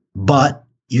 but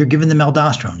you're giving them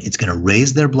aldosterone. It's going to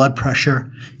raise their blood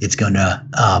pressure. It's going to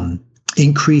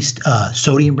increase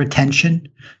sodium retention.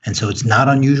 And so it's not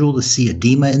unusual to see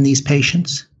edema in these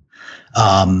patients.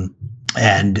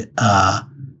 And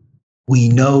we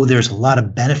know there's a lot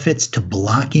of benefits to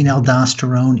blocking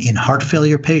aldosterone in heart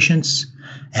failure patients.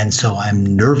 And so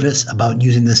I'm nervous about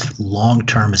using this long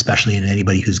term, especially in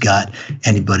anybody who's got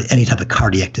any type of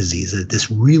cardiac disease.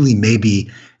 This really may be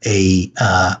a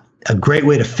great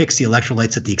way to fix the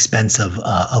electrolytes at the expense of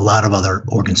a lot of other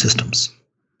organ systems.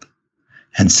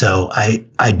 And so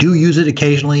I do use it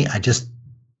occasionally.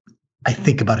 I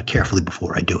think about it carefully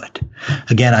before I do it.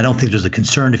 Again, I don't think there's a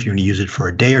concern if you're going to use it for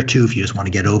a day or two, if you just want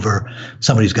to get over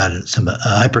somebody who's got some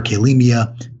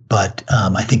hyperkalemia. But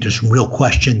I think there's real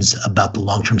questions about the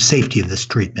long-term safety of this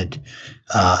treatment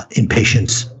in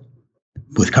patients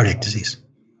with cardiac disease.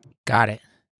 Got it.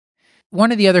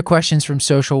 One of the other questions from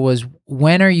social was,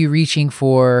 when are you reaching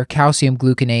for calcium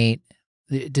gluconate?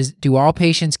 Do all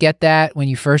patients get that when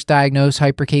you first diagnose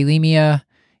hyperkalemia?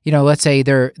 You know, let's say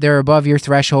they're above your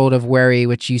threshold of worry,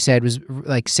 which you said was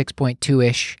like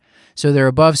 6.2-ish. So they're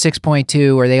above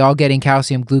 6.2. Are they all getting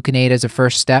calcium gluconate as a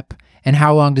first step? And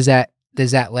how long does that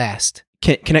last?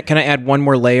 Can I add one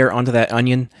more layer onto that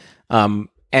onion?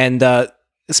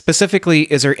 Specifically,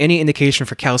 is there any indication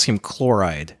for calcium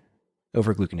chloride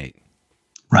over gluconate?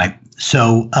 Right.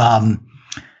 So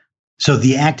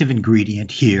the active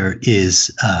ingredient here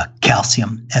is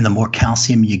calcium, and the more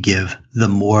calcium you give, the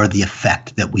more the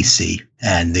effect that we see.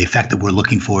 And the effect that we're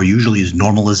looking for usually is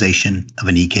normalization of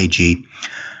an EKG.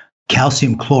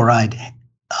 Calcium chloride,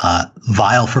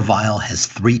 vial for vial, has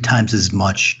 3 times as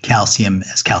much calcium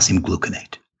as calcium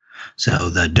gluconate. So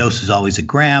the dose is always a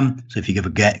gram. So if you give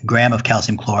a gram of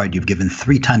calcium chloride, you've given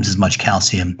 3 times as much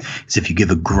calcium as if you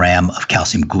give a gram of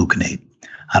calcium gluconate.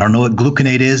 I don't know what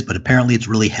gluconate is, but apparently it's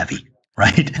really heavy,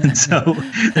 right? And so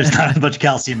there's not as much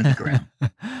calcium in the gram.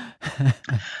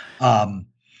 And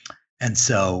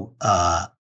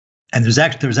there's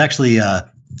actually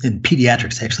in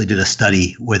pediatrics, they actually did a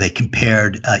study where they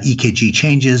compared EKG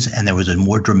changes, and there was a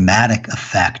more dramatic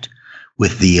effect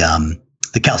with the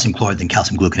calcium chloride than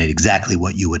calcium gluconate, exactly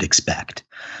what you would expect.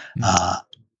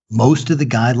 Most of the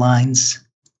guidelines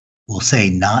will say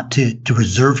not to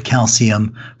reserve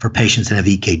calcium for patients that have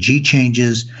EKG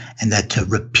changes, and that to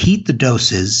repeat the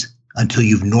doses until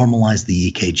you've normalized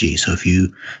the EKG. So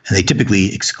and they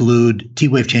typically exclude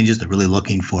T-wave changes. They're really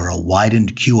looking for a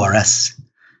widened QRS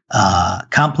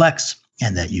complex,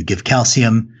 and that you give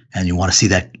calcium and you want to see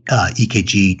that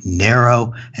EKG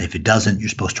narrow. And if it doesn't, you're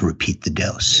supposed to repeat the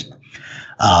dose.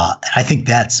 And I think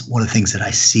that's one of the things that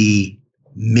I see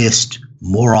missed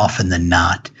more often than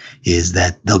not, is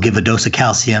that they'll give a dose of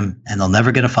calcium and they'll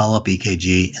never get a follow-up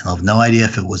EKG, and they'll have no idea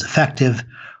if it was effective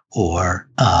or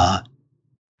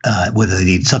whether they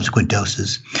need subsequent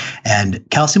doses. And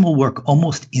calcium will work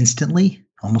almost instantly.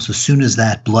 Almost as soon as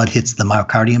that blood hits the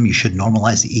myocardium, you should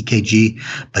normalize the EKG,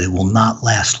 but it will not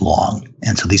last long.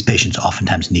 And so these patients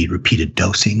oftentimes need repeated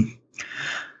dosing.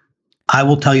 I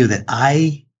will tell you that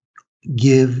I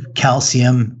give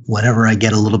calcium whenever I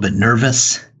get a little bit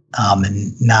nervous,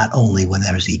 and not only when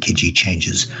there's EKG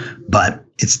changes, but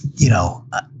it's,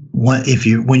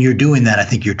 when you're doing that, I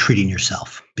think you're treating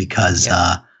yourself, because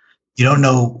you don't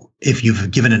know if you've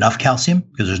given enough calcium,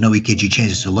 because there's no EKG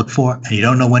changes to look for, and you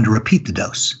don't know when to repeat the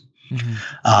dose.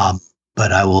 Mm-hmm.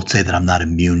 But I will say that I'm not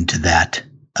immune to that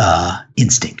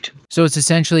instinct. So it's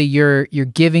essentially you're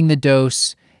giving the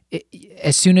dose.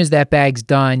 As soon as that bag's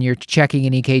done, you're checking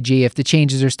an EKG. If the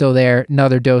changes are still there,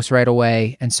 another dose right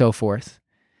away, and so forth.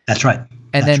 That's right.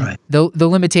 And That's then right. the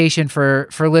limitation for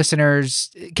listeners,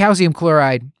 calcium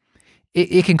chloride,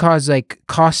 it can cause like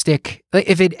caustic. Like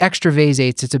if it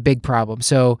extravasates, it's a big problem.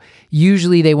 So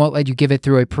usually they won't let you give it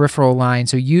through a peripheral line.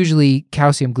 So usually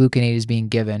calcium gluconate is being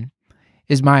given,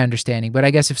 is my understanding. But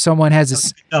I guess if someone has a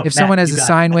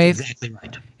sine wave, exactly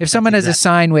right. If someone has a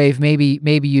sine wave, maybe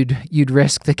you'd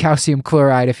risk the calcium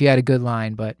chloride if you had a good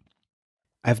line. But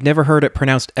I've never heard it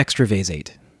pronounced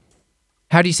extravasate.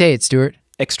 How do you say it, Stuart?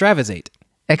 Extravasate.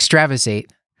 Extravasate.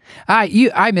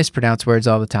 I mispronounce words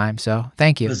all the time, so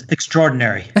thank you. It was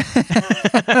extraordinary.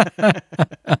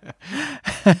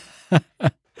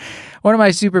 One of my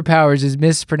superpowers is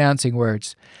mispronouncing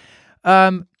words.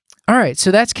 All right,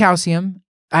 so that's calcium.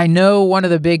 I know one of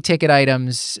the big ticket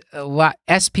items,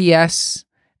 SPS.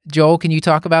 Joel, can you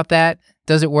talk about that?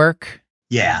 Does it work?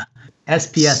 Yeah.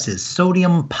 SPS is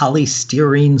sodium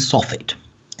polystyrene sulfate.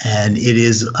 And it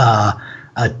is a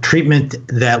treatment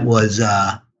that was,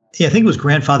 I think it was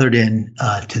grandfathered in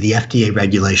to the FDA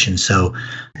regulation. So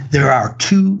there are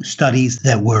 2 studies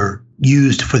that were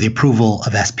used for the approval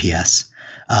of SPS.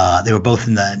 They were both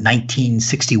in the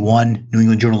 1961 New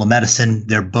England Journal of Medicine.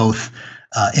 They're both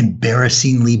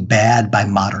embarrassingly bad by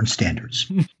modern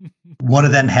standards. One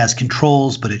of them has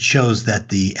controls, but it shows that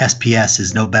the SPS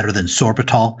is no better than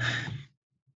sorbitol.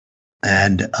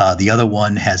 And the other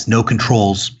one has no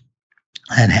controls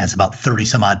and has about 30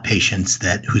 some odd patients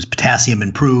whose potassium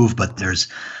improved, but there's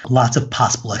lots of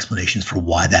possible explanations for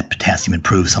why that potassium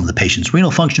improved. Some of the patients'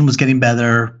 renal function was getting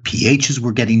better, pHs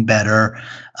were getting better,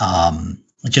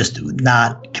 just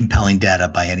not compelling data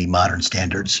by any modern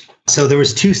standards. So there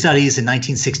was 2 studies in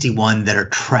 1961 that are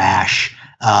trash,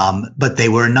 but they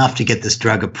were enough to get this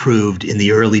drug approved in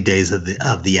the early days of the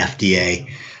FDA.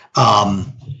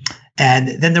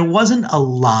 And then there wasn't a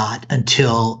lot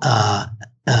until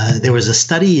there was a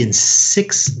study in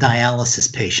 6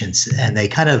 dialysis patients, and they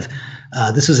kind of,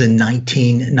 this was in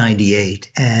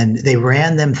 1998, and they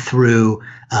ran them through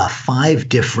 5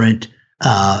 different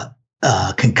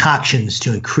concoctions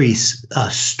to increase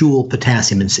stool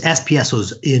potassium. And SPS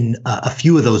was in a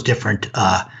few of those different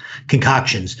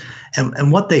concoctions.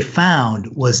 And what they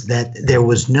found was that there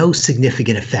was no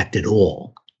significant effect at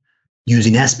all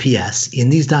using SPS in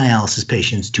these dialysis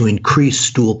patients to increase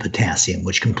stool potassium,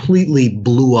 which completely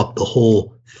blew up the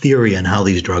whole theory on how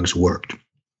these drugs worked.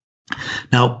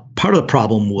 Now, part of the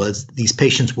problem was these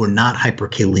patients were not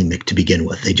hyperkalemic to begin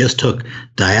with. They just took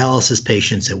dialysis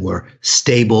patients that were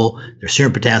stable. Their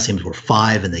serum potassiums were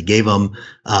 5, and they gave them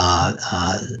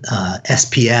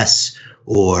SPS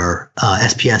or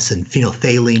SPS and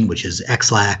phenolphthalein, which is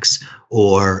X-Lax,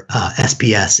 or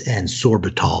SPS and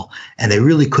sorbitol. And they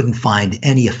really couldn't find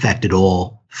any effect at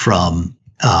all from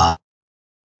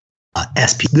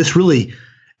SP. This really,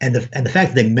 and the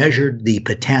fact that they measured the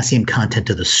potassium content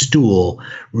of the stool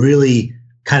really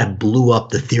kind of blew up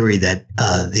the theory that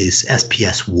this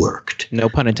SPS worked. No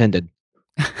pun intended.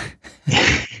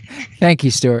 Thank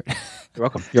you, Stuart. You're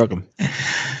welcome. You're welcome.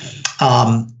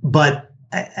 But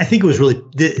I think it was really,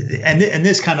 and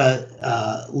this kind of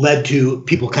led to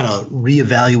people kind of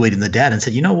reevaluating the data and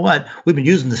said, you know what, we've been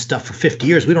using this stuff for 50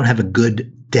 years. We don't have a good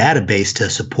database to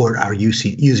support our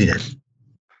using it.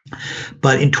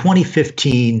 But in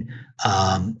 2015,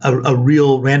 a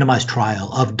real randomized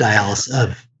trial of dialysis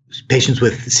of patients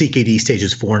with CKD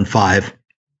stages 4 and 5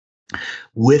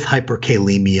 with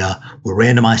hyperkalemia were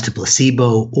randomized to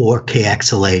placebo or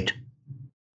Kayexalate,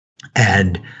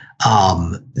 and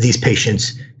these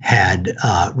patients had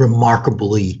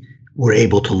remarkably were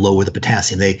able to lower the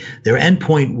potassium. Their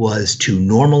endpoint was to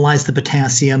normalize the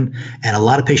potassium, and a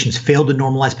lot of patients failed to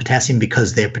normalize potassium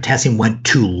because their potassium went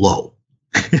too low.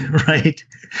 Right.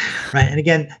 And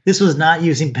again, this was not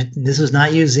using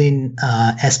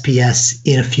SPS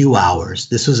in a few hours.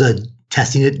 This was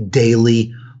testing it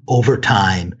daily over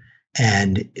time.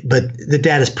 But the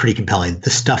data is pretty compelling. The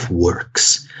stuff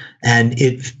works, and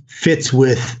it fits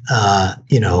with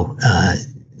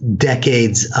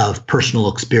decades of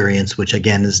personal experience, which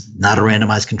again is not a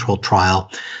randomized controlled trial.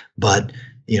 But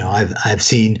I've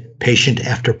seen patient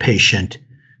after patient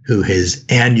who is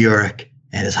anuric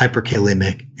and is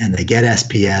hyperkalemic, and they get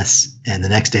SPS, and the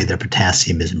next day their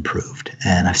potassium is improved.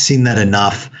 And I've seen that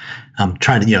enough. I'm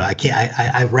trying to,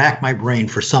 I rack my brain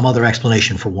for some other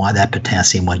explanation for why that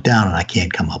potassium went down, and I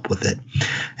can't come up with it.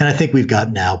 And I think we've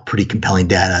got now pretty compelling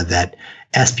data that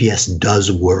SPS does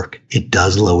work. It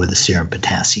does lower the serum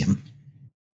potassium.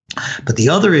 But the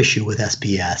other issue with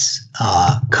SPS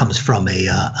comes from a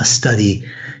study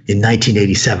in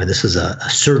 1987. This was a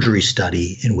surgery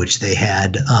study in which they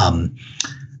had,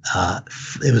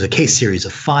 it was a case series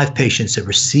of 5 patients that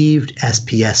received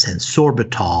SPS and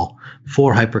sorbitol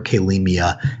for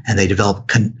hyperkalemia, and they developed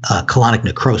colonic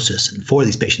necrosis, and 4 of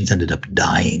these patients ended up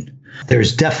dying.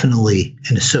 There's definitely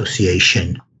an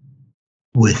association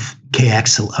with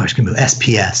SPS,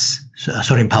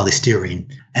 sodium polystyrene,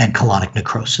 and colonic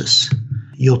necrosis.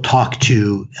 You'll talk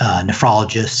to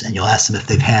nephrologists and you'll ask them if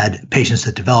they've had patients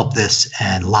that develop this,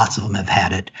 and lots of them have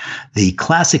had it. The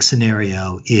classic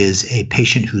scenario is a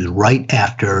patient who's right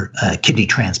after a kidney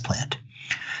transplant.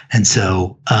 And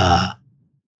so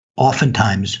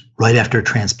oftentimes, right after a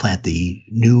transplant, the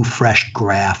new fresh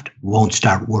graft won't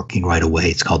start working right away.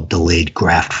 It's called delayed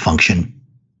graft function.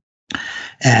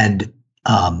 And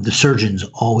the surgeons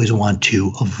always want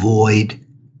to avoid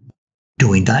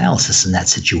doing dialysis in that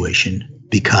situation,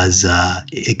 because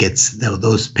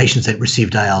those patients that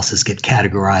receive dialysis get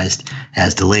categorized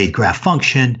as delayed graft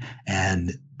function,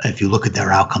 and if you look at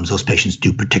their outcomes, those patients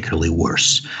do particularly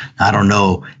worse. Now, I don't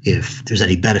know if there's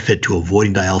any benefit to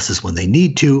avoiding dialysis when they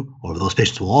need to, or those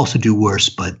patients will also do worse,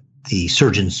 but the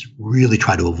surgeons really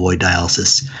try to avoid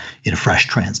dialysis in a fresh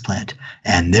transplant.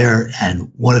 And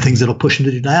one of the things that'll push them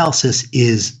to do dialysis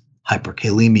is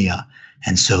hyperkalemia.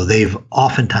 And so they've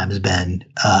oftentimes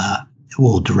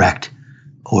will direct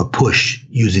or push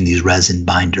using these resin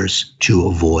binders to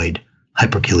avoid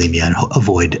hyperkalemia and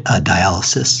avoid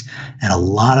dialysis. And a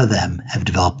lot of them have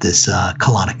developed this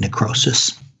colonic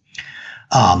necrosis.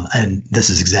 And this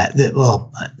is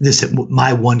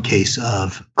my one case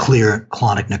of clear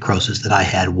colonic necrosis that I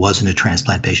had wasn't a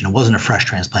transplant patient. It wasn't a fresh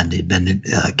transplant.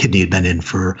 Kidney had been in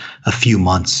for a few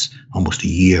months, almost a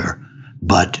year.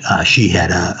 But she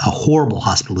had a horrible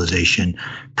hospitalization,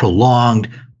 prolonged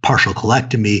partial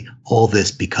colectomy, all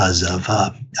this because of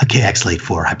a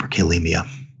KX-late-4 hyperkalemia.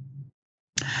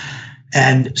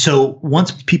 And so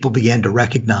once people began to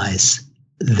recognize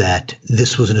that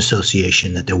this was an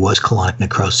association, that there was colonic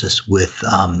necrosis with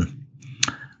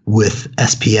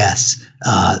SPS,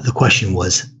 the question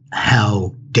was,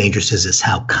 how dangerous is this?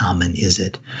 How common is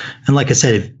it? And like I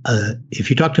said, if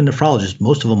you talk to nephrologists,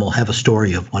 most of them will have a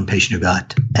story of one patient who got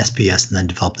SPS and then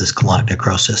developed this colonic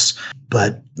necrosis.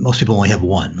 But most people only have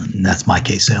one, and that's my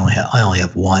case. I only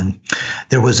have one.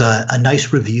 There was a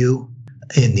nice review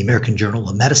in the American Journal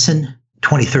of Medicine,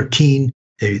 2013.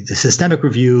 The systemic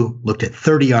review looked at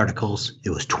 30 articles. It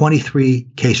was 23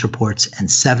 case reports and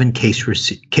 7 case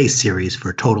series for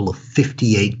a total of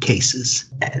 58 cases.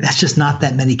 That's just not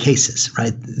that many cases,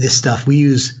 right? This stuff, we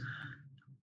use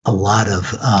a lot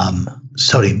of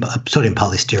sodium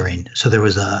polystyrene. So there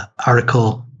was a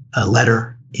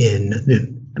letter in the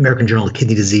American Journal of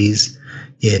Kidney Disease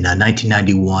in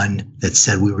 1991 that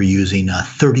said we were using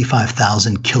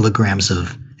 35,000 kilograms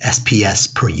of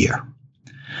SPS per year.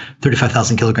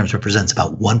 35,000 kilograms represents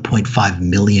about 1.5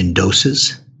 million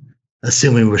doses,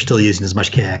 assuming we're still using as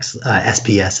much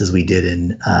SPS as we did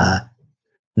in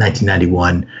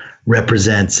 1991,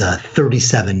 represents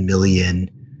 37 million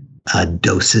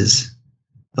doses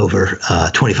over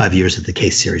 25 years that the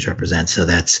case series represents. So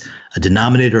that's a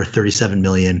denominator of 37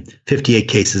 million, 58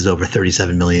 cases over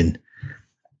 37 million.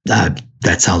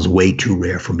 That sounds way too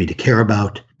rare for me to care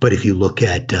about. But if you look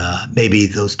at maybe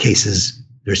those cases,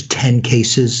 there's 10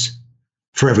 cases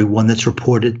for every one that's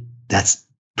reported. That's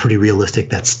pretty realistic.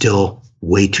 That's still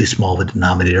way too small of a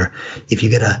denominator. If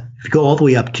you go all the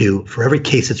way up to, for every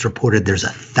case that's reported, there's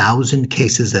 1,000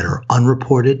 cases that are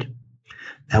unreported.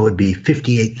 That would be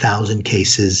 58,000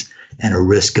 cases and a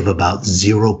risk of about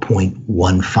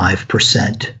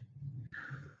 0.15%.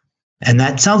 And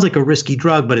that sounds like a risky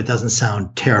drug, but it doesn't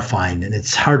sound terrifying. And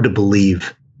it's hard to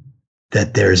believe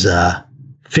that there's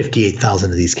 58,000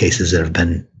 of these cases that have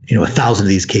been, 1,000 of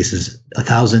these cases,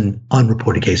 1,000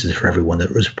 unreported cases for everyone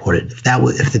that was reported.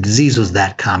 If the disease was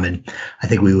that common, I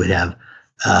think we would have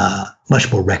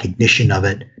much more recognition of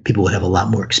it. People would have a lot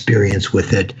more experience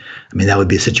with it. I mean, that would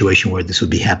be a situation where this would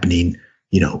be happening,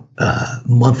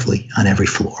 monthly on every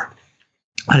floor.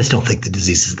 I just don't think the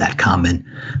disease is that common.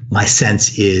 My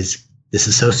sense is this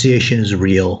association is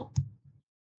real,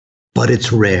 but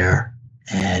it's rare.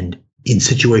 And in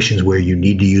situations where you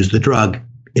need to use the drug,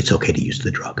 it's okay to use the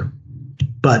drug.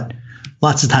 But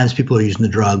lots of times people are using the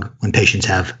drug when patients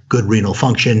have good renal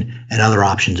function and other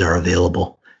options are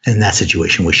available. And in that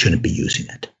situation, we shouldn't be using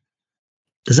it.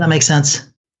 Does that make sense?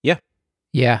 Yeah.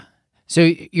 Yeah.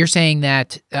 So you're saying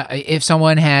that if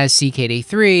someone has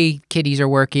CKD3, kidneys are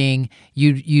working,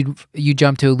 you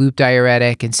jump to a loop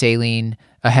diuretic and saline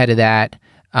ahead of that,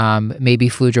 maybe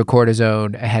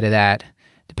fludrocortisone ahead of that,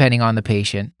 depending on the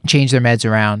patient, change their meds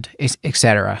around,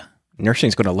 etc.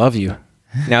 Nursing's going to love you.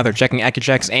 Now they're checking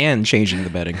Accu-Checks and changing the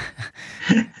bedding.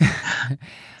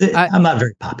 I'm not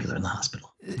very popular in the hospital.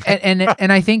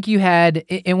 And I think you had,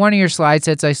 in one of your slide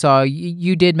sets I saw,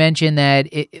 you did mention that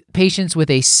patients with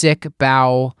a sick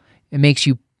bowel, it makes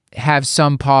you have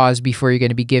some pause before you're going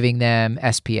to be giving them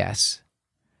SPS.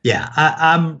 Yeah,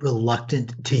 I'm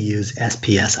reluctant to use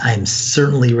SPS. I'm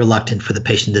certainly reluctant for the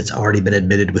patient that's already been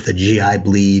admitted with a GI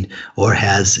bleed or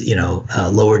has,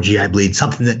 a lower GI bleed,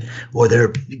 something that, or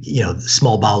they're,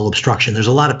 small bowel obstruction. There's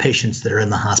a lot of patients that are in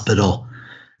the hospital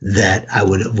that I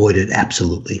would avoid it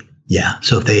absolutely. Yeah.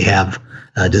 So if they have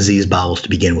diseased bowels to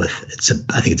begin with,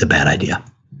 I think it's a bad idea.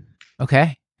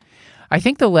 Okay. I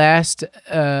think the last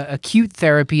acute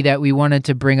therapy that we wanted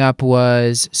to bring up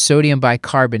was sodium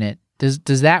bicarbonate.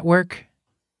 Does that work?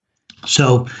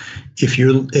 So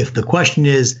if the question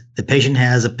is the patient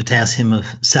has a potassium of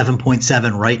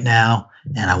 7.7 right now,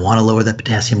 and I want to lower that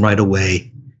potassium right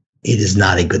away, it is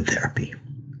not a good therapy.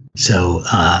 So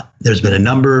there's been a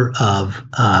number of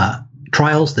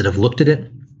trials that have looked at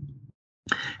it,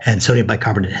 and sodium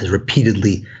bicarbonate has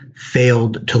repeatedly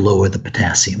failed to lower the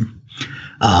potassium.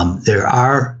 There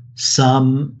are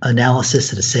some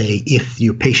analysis that say if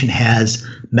your patient has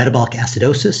metabolic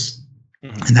acidosis,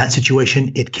 in that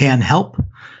situation, it can help.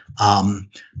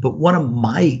 But one of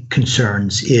my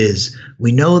concerns is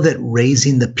we know that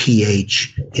raising the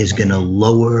pH is going to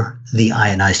lower the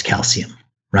ionized calcium,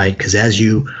 right? Because as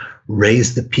you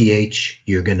raise the pH,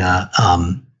 you're going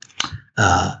to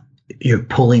you're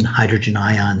pulling hydrogen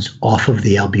ions off of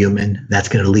the albumin. That's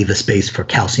going to leave a space for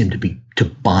calcium to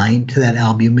bind to that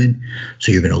albumin.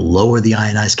 So you're going to lower the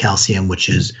ionized calcium, which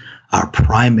is our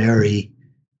primary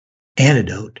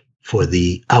antidote for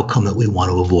the outcome that we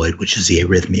want to avoid, which is the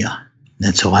arrhythmia.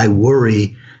 And so I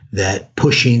worry that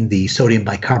pushing the sodium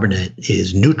bicarbonate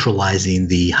is neutralizing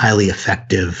the highly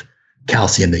effective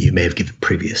calcium that you may have given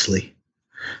previously.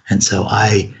 And so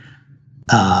I'm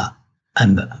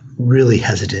really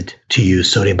hesitant to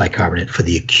use sodium bicarbonate for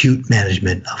the acute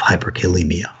management of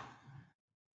hyperkalemia.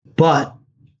 But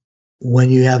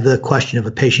when you have the question of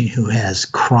a patient who has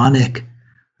chronic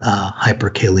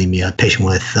hyperkalemia, a patient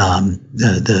with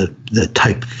the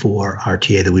type 4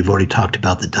 RTA that we've already talked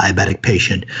about, the diabetic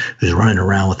patient who's running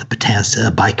around with a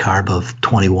bicarb of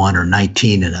 21 or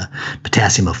 19 and a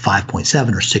potassium of 5.7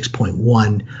 or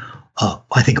 6.1,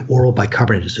 I think oral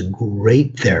bicarbonate is a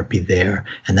great therapy there,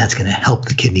 and that's going to help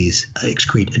the kidneys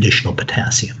excrete additional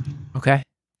potassium. Okay.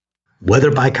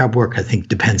 Whether bicarb work, I think,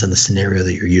 depends on the scenario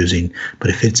that you're using. But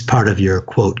if it's part of your,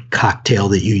 quote, cocktail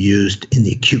that you used in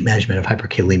the acute management of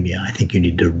hyperkalemia, I think you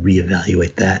need to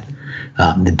reevaluate that.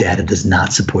 The data does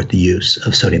not support the use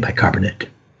of sodium bicarbonate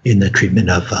in the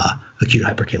treatment of acute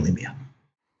hyperkalemia.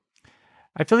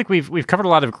 I feel like we've covered a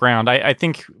lot of ground. I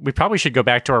think we probably should go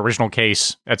back to our original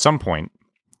case at some point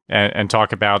and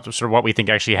talk about sort of what we think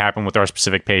actually happened with our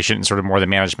specific patient and sort of more the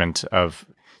management of,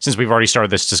 since we've already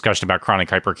started this discussion about chronic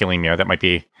hyperkalemia, that might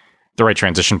be the right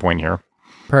transition point here.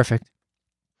 Perfect.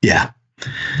 Yeah.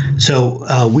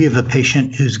 So we have a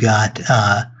patient who's got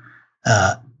a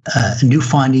new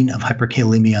finding of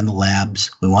hyperkalemia in the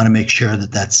labs. We want to make sure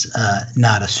that that's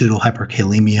not a pseudo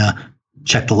hyperkalemia.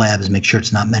 Check the labs, make sure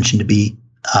it's not mentioned to be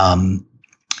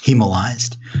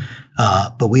hemolyzed.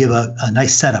 But we have a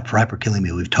nice setup for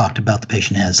hyperkalemia. We've talked about the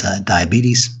patient has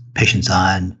diabetes. Patients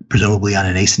presumably on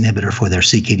an ACE inhibitor for their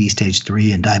CKD stage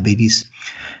 3 and diabetes.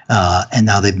 And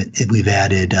now we've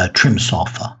added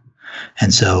trimsulfa.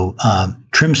 And so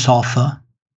trimsulfa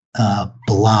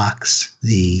blocks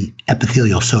the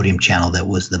epithelial sodium channel that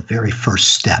was the very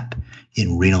first step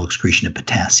in renal excretion of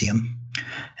potassium.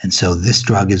 And so this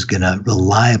drug is going to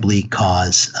reliably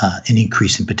cause an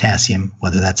increase in potassium.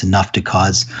 Whether that's enough to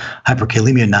cause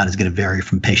hyperkalemia or not is going to vary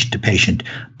from patient to patient.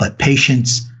 But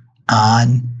patients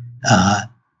on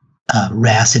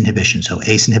RAS inhibition, so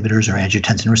ACE inhibitors or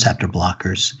angiotensin receptor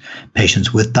blockers,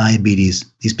 patients with diabetes,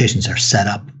 these patients are set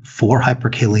up for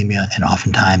hyperkalemia, and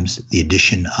oftentimes the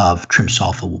addition of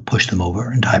trimsulfa will push them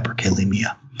over into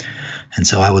hyperkalemia. And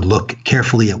so I would look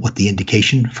carefully at what the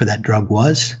indication for that drug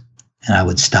was, and I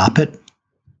would stop it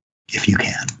if you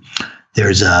can.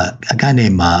 There's a guy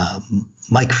named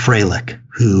Mike Freilich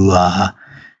who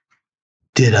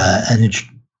did an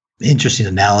interesting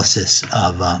analysis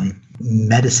of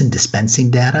medicine dispensing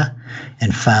data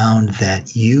and found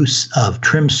that use of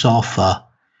trimsulfa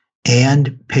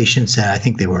and patients that I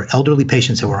think they were elderly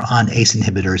patients that were on ACE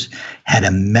inhibitors had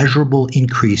a measurable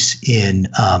increase in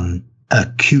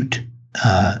acute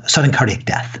sudden cardiac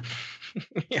death.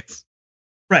 Yes.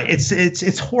 Right.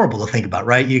 It's horrible to think about,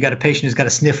 right? You got a patient who's got a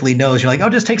sniffly nose. You're like, oh,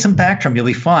 just take some Bactrim, you'll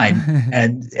be fine.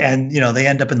 and they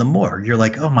end up in the morgue. You're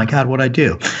like, oh my God, what'd I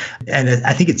do? And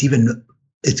I think it's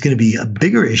going to be a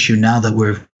bigger issue now that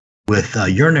we're with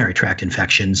urinary tract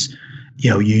infections.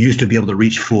 You used to be able to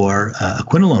reach for a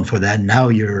quinolone for that. And now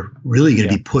you're really going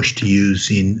to be pushed to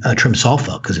using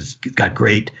trimsulfa because it's got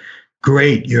great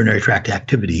urinary tract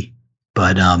activity,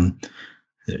 but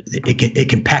it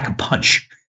can pack a punch.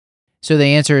 So the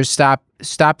answer is stop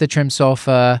the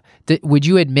trimsulfa. Would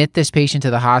you admit this patient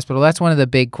to the hospital? That's one of the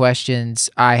big questions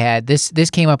I had. This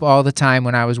came up all the time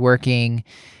when I was working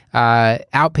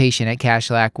outpatient at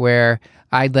Cashlack, where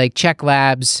I'd check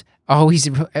labs always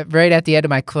right at the end of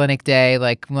my clinic day. I'm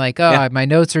like, my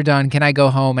notes are done. Can I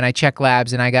go home? And I check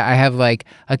labs, and I have a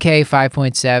K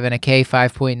 5.7, a K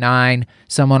 5.9,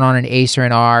 someone on an ACE or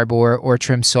an ARB or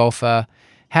trimsulfa.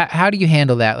 How do you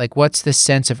handle that? What's the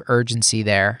sense of urgency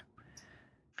there?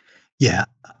 Yeah,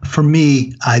 for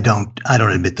me, I don't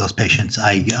admit those patients.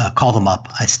 I call them up.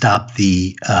 I stop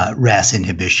the RAS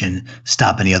inhibition,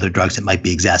 stop any other drugs that might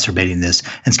be exacerbating this,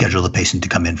 and schedule the patient to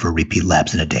come in for repeat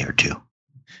labs in a day or two.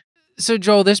 So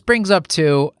Joel, this brings up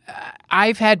too,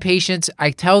 I've had patients,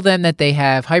 I tell them that they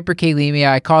have hyperkalemia.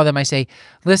 I call them, I say,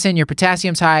 listen, your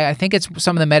potassium's high. I think it's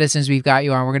some of the medicines we've got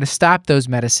you on. We're going to stop those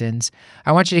medicines.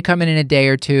 I want you to come in a day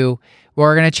or two.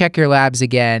 We're going to check your labs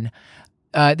again.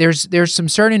 there's some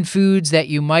certain foods that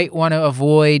you might want to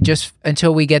avoid just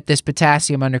until we get this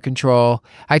potassium under control.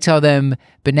 I tell them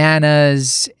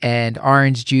bananas and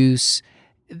orange juice.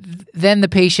 Then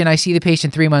I see the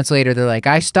patient 3 months later, they're like,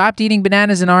 I stopped eating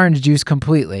bananas and orange juice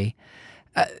completely.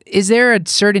 Is there a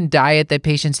certain diet that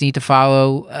patients need to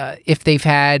follow if they've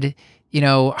had,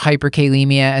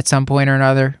 hyperkalemia at some point or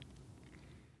another?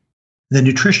 The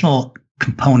nutritional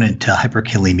component to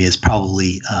hyperkalemia is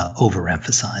probably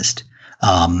overemphasized.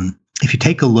 If you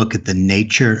take a look at the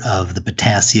nature of the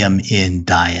potassium in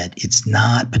diet, it's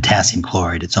not potassium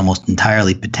chloride. It's almost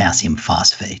entirely potassium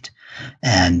phosphate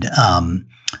and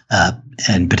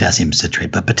potassium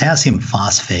citrate. But potassium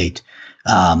phosphate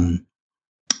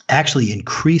actually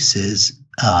increases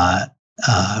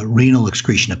renal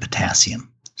excretion of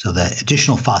potassium. So the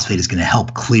additional phosphate is going to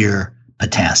help clear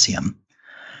potassium.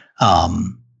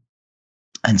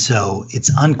 And so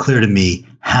it's unclear to me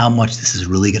how much this is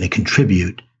really going to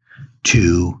contribute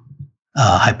to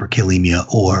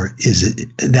hyperkalemia, or is it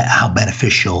that how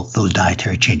beneficial those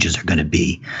dietary changes are going to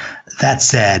be. That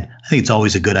said, I think it's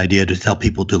always a good idea to tell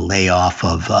people to lay off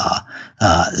of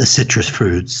the citrus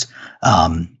fruits,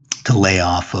 to lay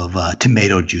off of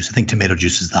tomato juice. I think tomato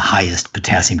juice is the highest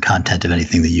potassium content of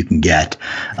anything that you can get.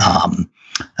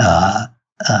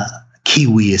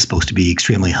 Kiwi is supposed to be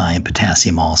extremely high in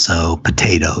potassium also.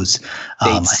 Potatoes.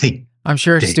 I'm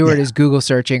sure Stuart is Google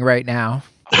searching right now.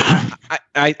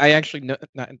 I actually know.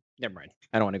 Never mind.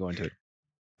 I don't want to go into it.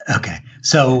 Okay,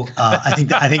 so I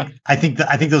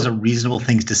think those are reasonable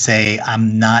things to say.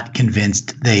 I'm not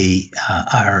convinced they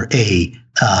are a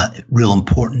real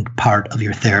important part of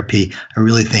your therapy. I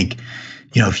really think,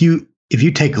 if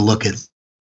you take a look at,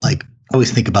 like, I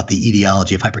always think about the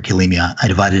etiology of hyperkalemia. I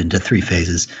divide it into 3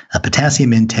 phases: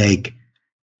 potassium intake,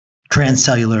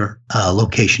 transcellular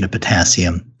location of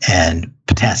potassium, and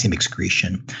potassium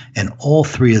excretion. And all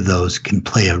 3 of those can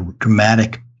play a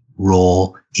dramatic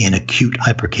role in acute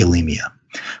hyperkalemia.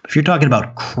 But if you're talking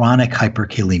about chronic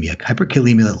hyperkalemia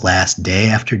that lasts day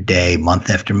after day, month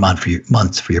after month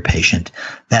months for your patient,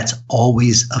 that's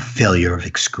always a failure of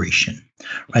excretion,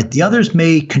 right? The others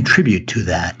may contribute to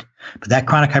that, but that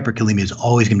chronic hyperkalemia is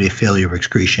always going to be a failure of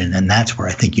excretion. And that's where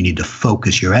I think you need to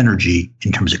focus your energy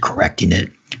in terms of correcting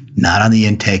it, not on the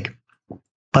intake,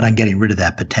 but on getting rid of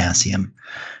that potassium.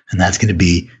 And that's going to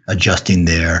be adjusting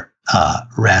their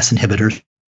RAS inhibitors.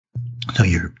 So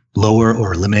you lower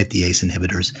or eliminate the ACE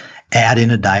inhibitors, add in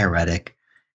a diuretic,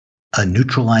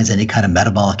 neutralize any kind of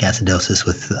metabolic acidosis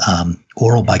with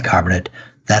oral bicarbonate.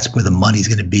 That's where the money's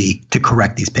going to be to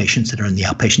correct these patients that are in the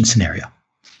outpatient scenario.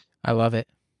 I love it.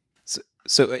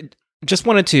 So just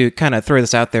wanted to kind of throw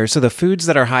this out there. So the foods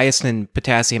that are highest in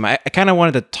potassium, I kind of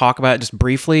wanted to talk about it just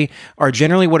briefly, are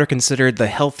generally what are considered the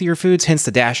healthier foods, hence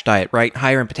the DASH diet, right?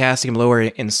 Higher in potassium, lower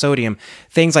in sodium.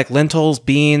 Things like lentils,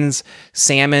 beans,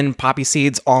 salmon, poppy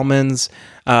seeds, almonds,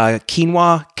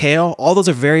 quinoa, kale, all those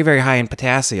are very, very high in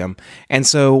potassium. And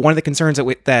so one of the concerns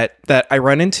that I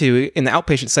run into in the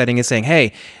outpatient setting is saying,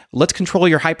 hey, let's control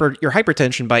your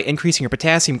hypertension by increasing your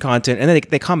potassium content. And then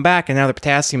they come back and now the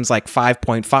potassium's like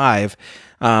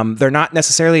 5.5. They're not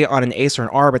necessarily on an ACE or an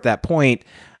ARB at that point.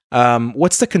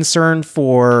 What's the concern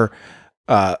for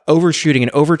overshooting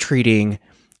and overtreating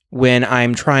when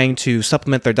I'm trying to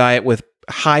supplement their diet with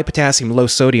high potassium, low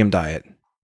sodium diet?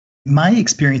 My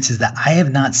experience is that I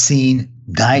have not seen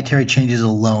dietary changes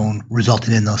alone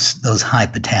resulting in those high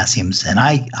potassiums. And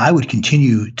I would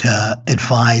continue to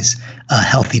advise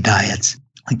healthy diets.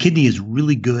 The kidney is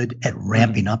really good at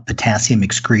ramping up potassium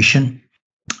excretion.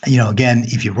 Again,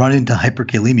 if you run into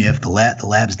hyperkalemia, if the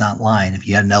lab's not lying, if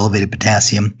you had an elevated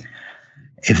potassium,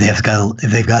 if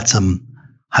they've got some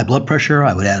high blood pressure,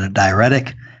 I would add a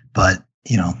diuretic. But,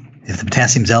 if the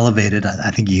potassium's elevated,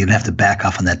 I think you're going to have to back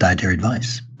off on that dietary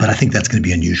advice. But I think that's going to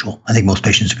be unusual. I think most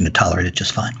patients are going to tolerate it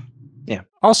just fine. Yeah.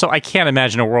 Also, I can't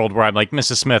imagine a world where I'm like,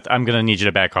 Mrs. Smith, I'm going to need you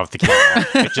to back off the kale.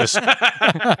 It just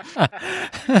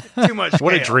too much.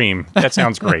 What a dream. That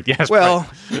sounds great. Yes. Well,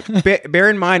 bear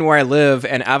in mind where I live,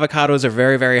 and avocados are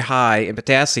very, very high in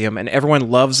potassium, and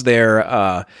everyone loves their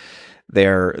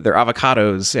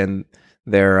avocados and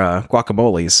their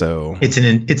guacamole. So it's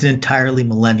an entirely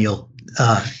millennial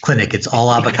clinic. It's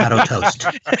all avocado toast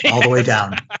all the way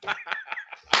down.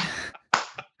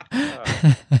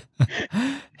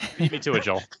 Beat me to it,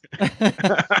 Joel.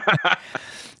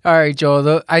 All right,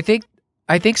 Joel. I think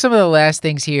some of the last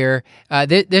things here,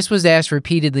 this was asked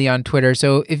repeatedly on Twitter.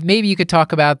 So if maybe you could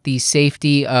talk about the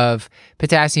safety of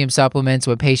potassium supplements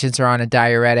when patients are on a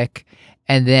diuretic,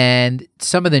 and then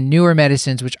some of the newer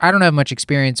medicines, which I don't have much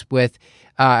experience with.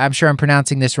 I'm sure I'm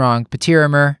pronouncing this wrong.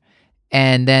 Patiromer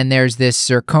And then there's this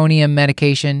zirconium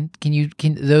medication.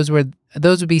 Those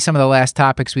would be some of the last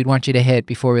topics we'd want you to hit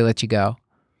before we let you go.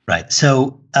 Right.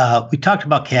 So we talked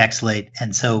about Caxlate.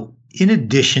 And so in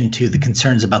addition to the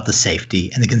concerns about the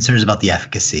safety and the concerns about the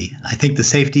efficacy, I think the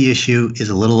safety issue is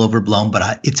a little overblown,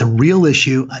 but it's a real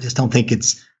issue. I just don't think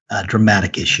it's a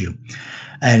dramatic issue.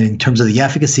 And in terms of the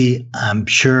efficacy, I'm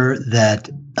sure that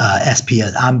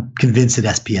I'm convinced that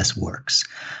SPS works.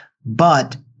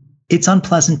 But it's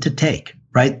unpleasant to take,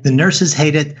 right? The nurses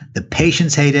hate it. The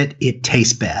patients hate it. It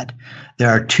tastes bad. There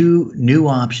are two new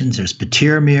options. There's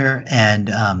patiromer and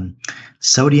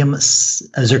zirconium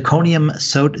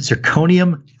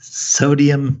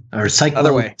sodium or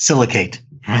cyclosilicate,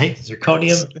 right?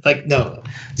 Zirconium,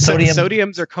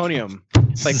 sodium zirconium.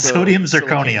 Sodium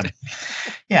zirconium.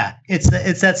 Yeah, it's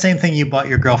that same thing you bought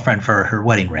your girlfriend for her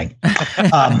wedding ring.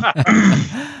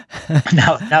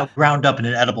 Now ground up in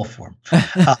an edible form.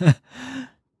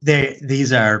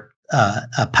 These are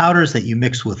powders that you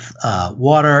mix with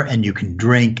water and you can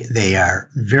drink. They are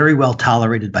very well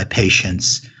tolerated by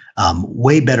patients,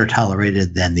 way better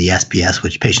tolerated than the SPS,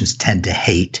 which patients tend to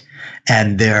hate,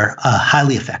 and they're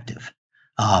highly effective.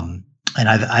 And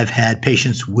I've had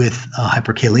patients with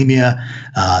hyperkalemia.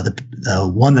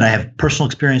 The one that I have personal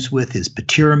experience with is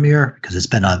patiromer because it's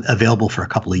been available for a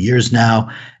couple of years now,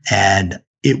 and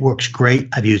it works great.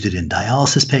 I've used it in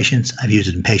dialysis patients. I've used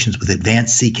it in patients with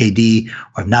advanced CKD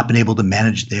or have not been able to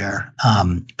manage their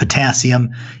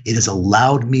potassium. It has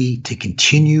allowed me to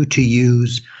continue to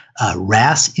use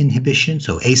RAS inhibition,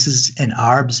 so ACEs and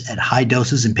ARBs at high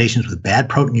doses in patients with bad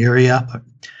proteinuria.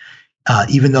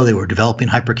 Even though they were developing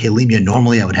hyperkalemia,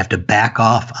 normally I would have to back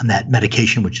off on that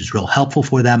medication, which is real helpful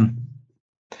for them.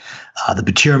 The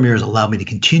patiromer has allowed me to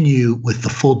continue with the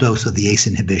full dose of the ACE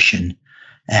inhibition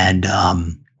and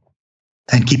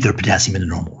keep their potassium in the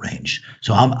normal range.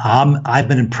 So I've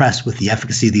been impressed with the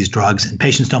efficacy of these drugs, and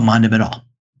patients don't mind them at all,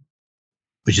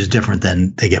 which is different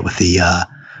than they get with the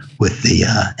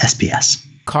SPS.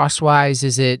 Cost wise,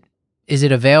 is it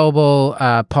available?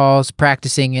 Paul's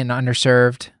practicing in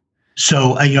underserved.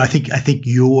 So I think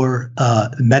your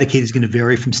Medicaid is going to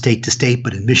vary from state to state,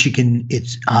 but in Michigan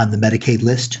it's on the Medicaid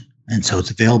list, and so it's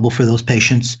available for those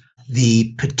patients.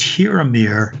 The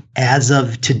patiromer, as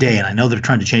of today, and I know they're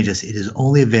trying to change this, it is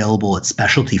only available at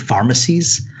specialty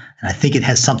pharmacies, and I think it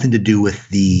has something to do with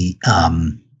the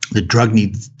drug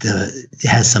it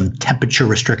has some temperature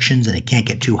restrictions, and it can't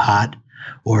get too hot,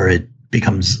 or it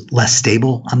becomes less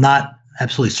stable. I'm not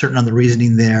absolutely certain on the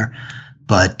reasoning there,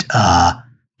 but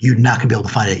you're not going to be able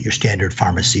to find it at your standard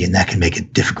pharmacy, and that can make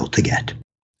it difficult to get.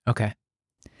 Okay.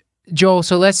 Joel,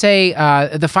 so let's say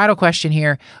the final question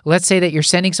here, let's say that you're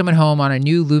sending someone home on a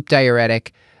new loop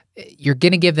diuretic. You're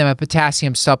going to give them a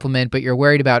potassium supplement, but you're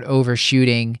worried about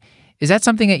overshooting. Is that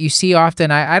something that you see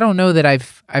often? I don't know that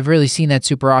I've really seen that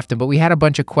super often, but we had a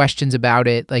bunch of questions about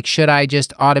it. Like, should I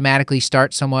just automatically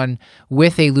start someone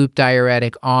with a loop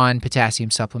diuretic on potassium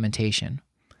supplementation?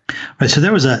 Right. So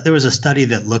there was a study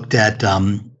that looked at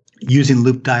using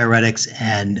loop diuretics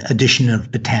and addition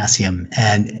of potassium,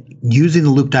 and using the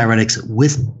loop diuretics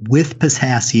with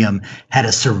potassium had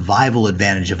a survival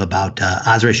advantage of about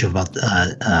odds ratio of about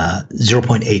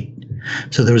 0.8.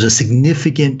 So there was a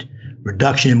significant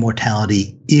reduction in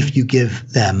mortality if you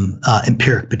give them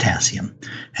empiric potassium.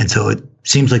 And so it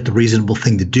seems like the reasonable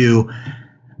thing to do.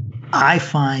 I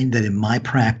find that in my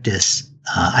practice,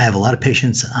 I have a lot of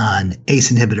patients on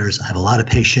ACE inhibitors. I have a lot of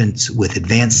patients with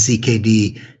advanced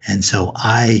CKD. And so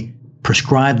I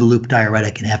prescribe the loop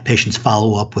diuretic and have patients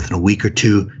follow up within a week or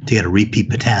two to get a repeat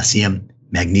potassium,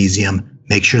 magnesium,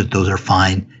 make sure that those are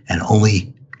fine, and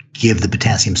only give the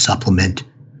potassium supplement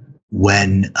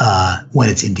when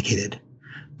it's indicated.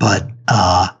 But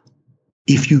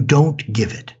if you don't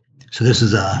give it, so this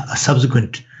is a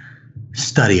subsequent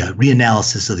study, a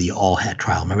reanalysis of the All-HAT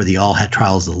trial. Remember, the All-HAT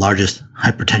trial is the largest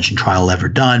hypertension trial ever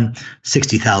done,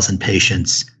 60,000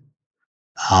 patients.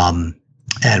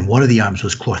 And one of the arms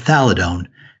was chlorthalidone,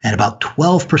 and about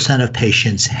 12% of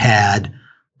patients had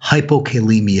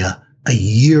hypokalemia a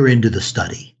year into the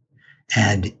study.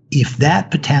 And if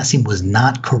that potassium was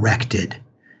not corrected,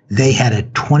 they had a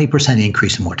 20%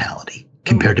 increase in mortality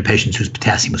compared to patients whose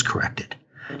potassium was corrected.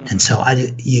 And so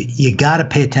you got to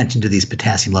pay attention to these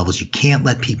potassium levels. You can't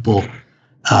let people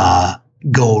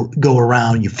go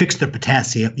around. You fix their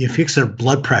potassium, you fix their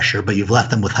blood pressure, but you've left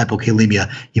them with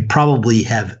hypokalemia. You probably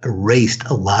have erased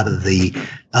a lot of the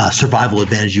survival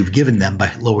advantage you've given them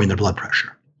by lowering their blood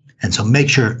pressure. And so make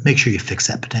sure you fix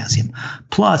that potassium.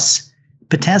 Plus,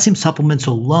 potassium supplements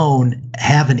alone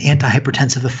have an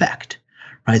antihypertensive effect,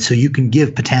 right? So you can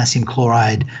give potassium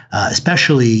chloride,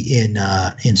 especially in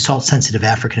salt-sensitive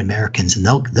African Americans, and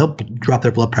they'll drop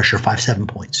their blood pressure 5-7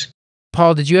 points.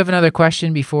 Paul, did you have another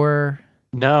question before?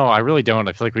 No, I really don't.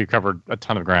 I feel like we've covered a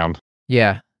ton of ground.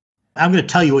 Yeah. I'm going to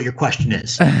tell you what your question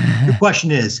is. Your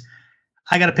question is,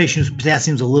 I got a patient whose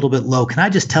potassium's a little bit low. Can I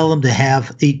just tell them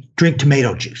to drink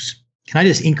tomato juice? Can I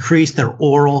just increase their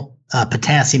oral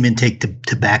potassium intake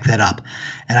to back that up?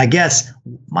 And I guess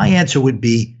my answer would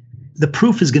be the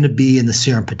proof is going to be in the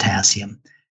serum potassium.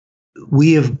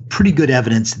 We have pretty good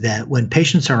evidence that when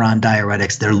patients are on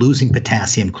diuretics, they're losing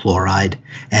potassium chloride.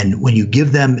 And when you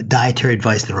give them dietary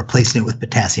advice, they're replacing it with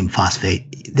potassium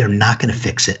phosphate, they're not going to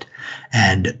fix it.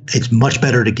 And it's much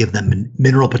better to give them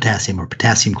mineral potassium or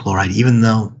potassium chloride, even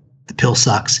though the pill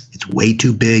sucks. It's way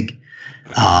too big.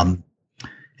 And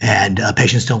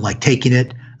patients don't like taking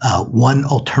it. One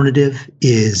alternative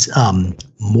is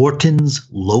Morton's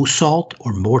low salt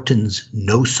or Morton's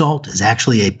no salt is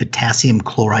actually a potassium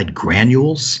chloride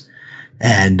granules.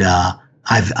 And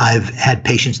I've had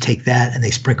patients take that and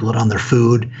they sprinkle it on their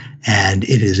food, and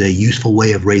it is a useful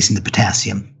way of raising the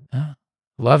potassium. Oh,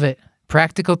 love it.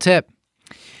 Practical tip.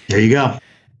 There you go.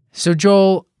 So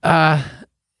Joel,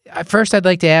 first I'd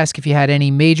like to ask if you had any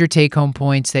major take-home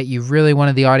points that you really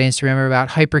wanted the audience to remember about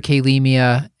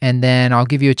hyperkalemia, and then I'll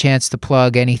give you a chance to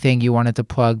plug anything you wanted to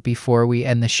plug before we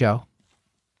end the show.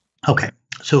 Okay.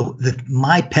 So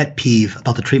my pet peeve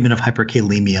about the treatment of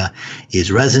hyperkalemia is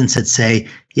residents that say,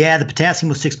 yeah, the potassium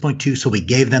was 6.2, so we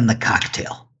gave them the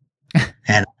cocktail.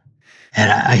 and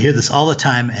I hear this all the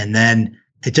time, and then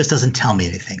it just doesn't tell me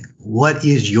anything. What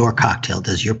is your cocktail?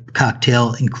 Does your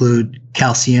cocktail include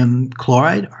calcium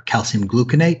chloride or calcium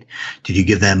gluconate? Did you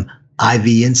give them IV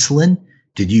insulin?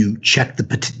 Did you check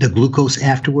the glucose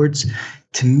afterwards?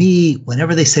 To me,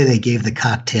 whenever they say they gave the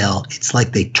cocktail, it's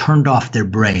like they turned off their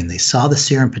brain. They saw the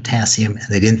serum potassium and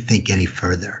they didn't think any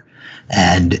further.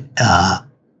 And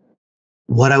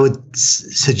what I would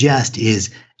suggest is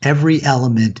every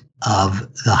element of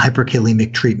the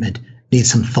hyperkalemic treatment needs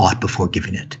some thought before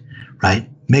giving it, right?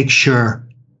 Make sure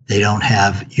they don't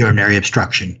have urinary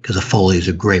obstruction, because a Foley is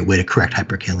a great way to correct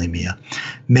hyperkalemia.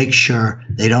 Make sure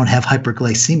they don't have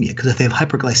hyperglycemia, because if they have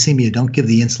hyperglycemia, don't give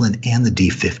the insulin and the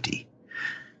D50.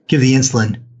 Give the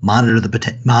insulin, monitor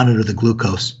the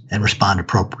glucose, and respond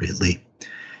appropriately.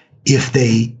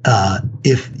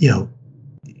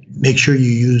 Make sure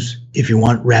you use, if you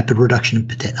want rapid reduction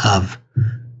of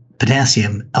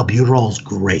potassium, albuterol is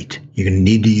great. You're going to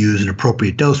need to use an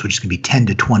appropriate dose, which is going to be 10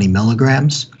 to 20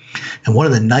 milligrams. And one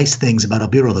of the nice things about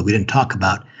albuterol that we didn't talk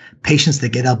about, patients that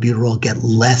get albuterol get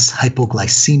less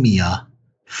hypoglycemia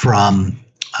from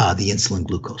the insulin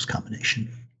glucose combination.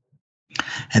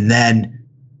 And then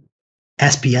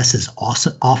SPS is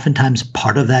also oftentimes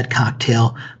part of that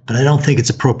cocktail, but I don't think it's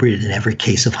appropriate in every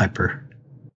case of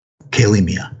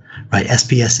hyperkalemia. Right,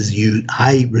 SPS is used.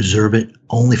 I reserve it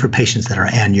only for patients that are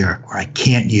anuric, where I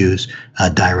can't use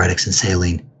diuretics and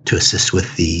saline to assist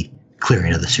with the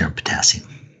clearing of the serum potassium.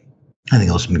 I think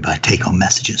those would be my take-home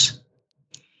messages.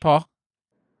 Paul?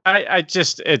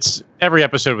 It's every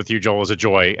episode with you, Joel, is a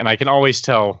joy, and I can always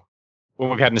tell when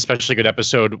we've had an especially good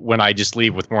episode when I just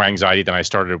leave with more anxiety than I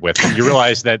started with. You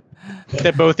realize that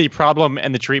both the problem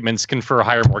and the treatments confer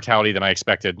higher mortality than I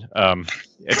expected.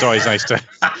 It's always nice to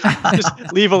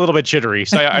just leave a little bit jittery.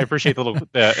 So I appreciate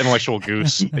the intellectual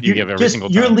goose that you give every single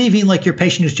time. You're leaving like your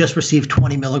patient who's just received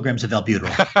 20 milligrams of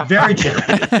albuterol. Very jittery.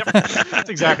 Yep, that's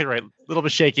exactly right. A little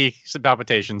bit shaky, some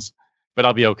palpitations, but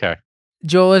I'll be okay.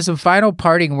 Joel, some final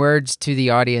parting words to the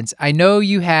audience. I know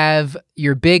you have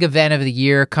your big event of the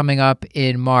year coming up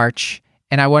in March,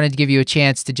 and I wanted to give you a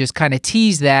chance to just kind of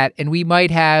tease that. And we might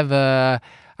have, I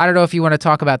don't know if you want to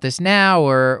talk about this now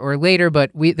or later, but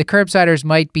the Curbsiders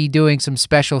might be doing some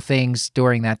special things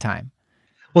during that time.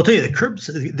 Well, I'll tell you,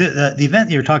 the event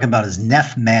that you're talking about is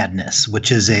Neph Madness,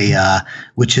 which is a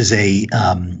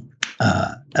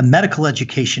medical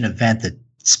education event that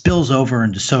spills over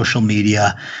into social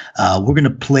media. We're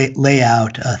going to lay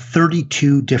out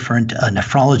 32 different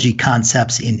nephrology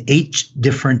concepts in 8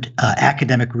 different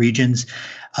academic regions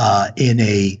in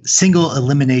a single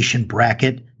elimination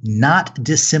bracket, not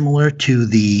dissimilar to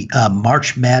the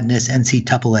March Madness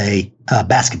NCAA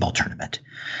basketball tournament.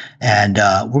 And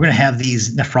we're going to have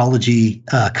these nephrology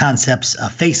concepts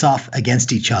face off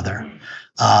against each other.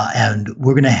 And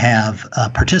we're going to have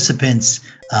participants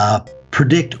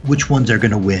predict which ones are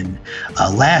going to win.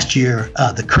 Last year,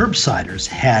 the Curbsiders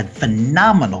had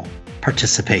phenomenal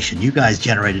participation. You guys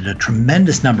generated a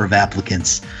tremendous number of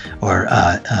applicants or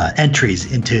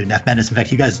entries into Neph Madness. In fact,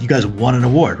 you guys won an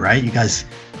award, right? You guys,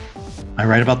 am I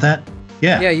right about that?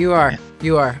 Yeah. Yeah, you are.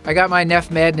 You are. I got my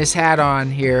Neph Madness hat on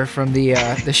here from the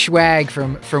swag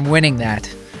from winning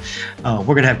that. Oh,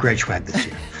 we're gonna have great swag this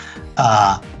year.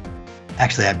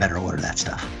 Actually, I'd better order that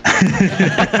stuff.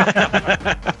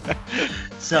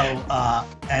 So,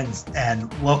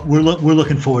 and what we're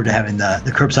looking forward to having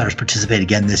the Curbsiders participate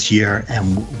again this year,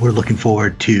 and we're looking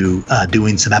forward to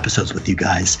doing some episodes with you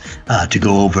guys to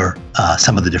go over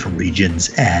some of the different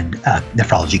regions and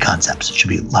nephrology concepts. It should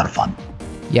be a lot of fun.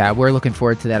 Yeah, we're looking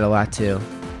forward to that a lot too.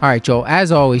 All right, Joel,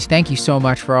 as always, thank you so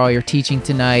much for all your teaching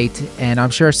tonight. And I'm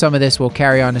sure some of this will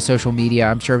carry on to social media.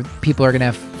 I'm sure people are going to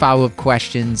have follow-up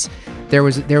questions. There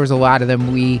was a lot of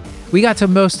them. We got to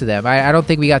most of them. I don't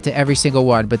think we got to every single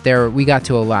one, but we got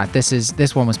to a lot.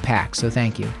 This one was packed, so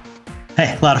thank you.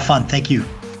 Hey, a lot of fun. Thank you.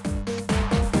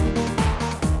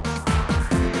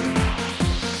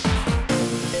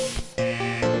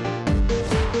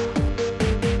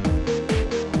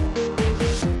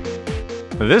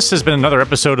 This has been another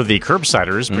episode of the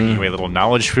Curbsiders, bringing you a little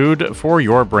knowledge food for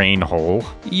your brain hole.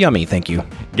 Yummy, thank you.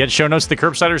 Get show notes at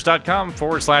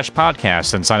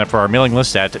thecurbsiders.com/podcast and sign up for our mailing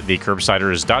list at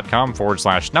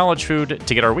thecurbsiders.com/knowledge food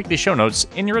to get our weekly show notes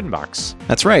in your inbox.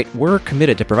 That's right. We're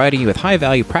committed to providing you with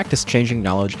high-value, practice-changing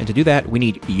knowledge, and to do that, we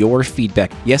need your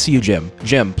feedback. Yes, you, Jim.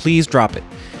 Jim, please drop it.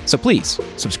 So please,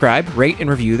 subscribe, rate, and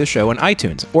review the show on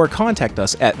iTunes, or contact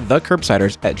us at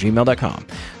thecurbsiders@gmail.com.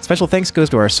 Special thanks goes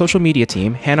to our social media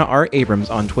team, Hannah R.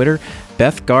 Abrams on Twitter,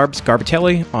 Beth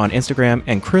Garbatelli on Instagram,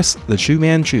 and Chris the Shoe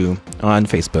Man Chew on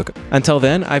Facebook. Until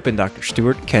then, I've been Dr.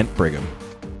 Stuart Kent Brigham.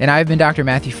 And I've been Dr.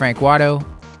 Matthew Frank Watto.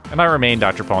 And I remain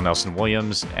Dr. Paul Nelson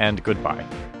Williams, and goodbye.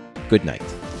 Good night,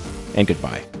 and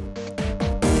goodbye.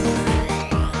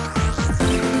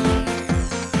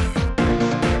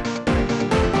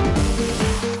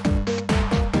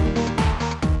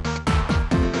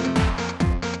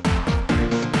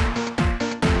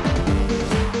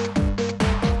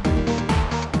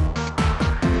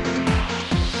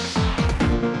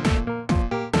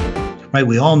 Right,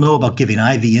 we all know about giving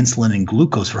IV insulin and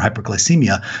glucose for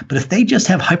hyperglycemia, but if they just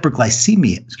have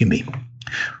hyperglycemia,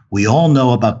 we all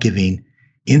know about giving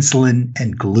insulin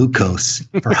and glucose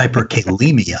for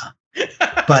hyperkalemia.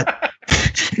 But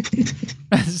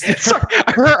sorry,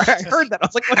 I heard that. I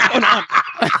was like, what's going on?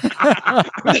 I'm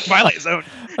in the Twilight Zone.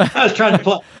 I was trying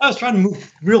to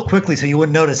move real quickly so you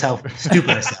wouldn't notice how stupid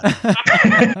I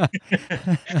said.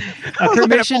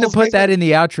 Permission to put that in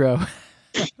the outro.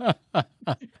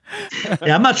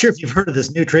 Yeah, I'm not sure if you've heard of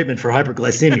this new treatment for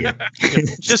hyperglycemia.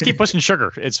 Just keep pushing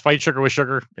sugar. It's fight sugar with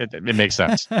sugar. It makes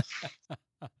sense.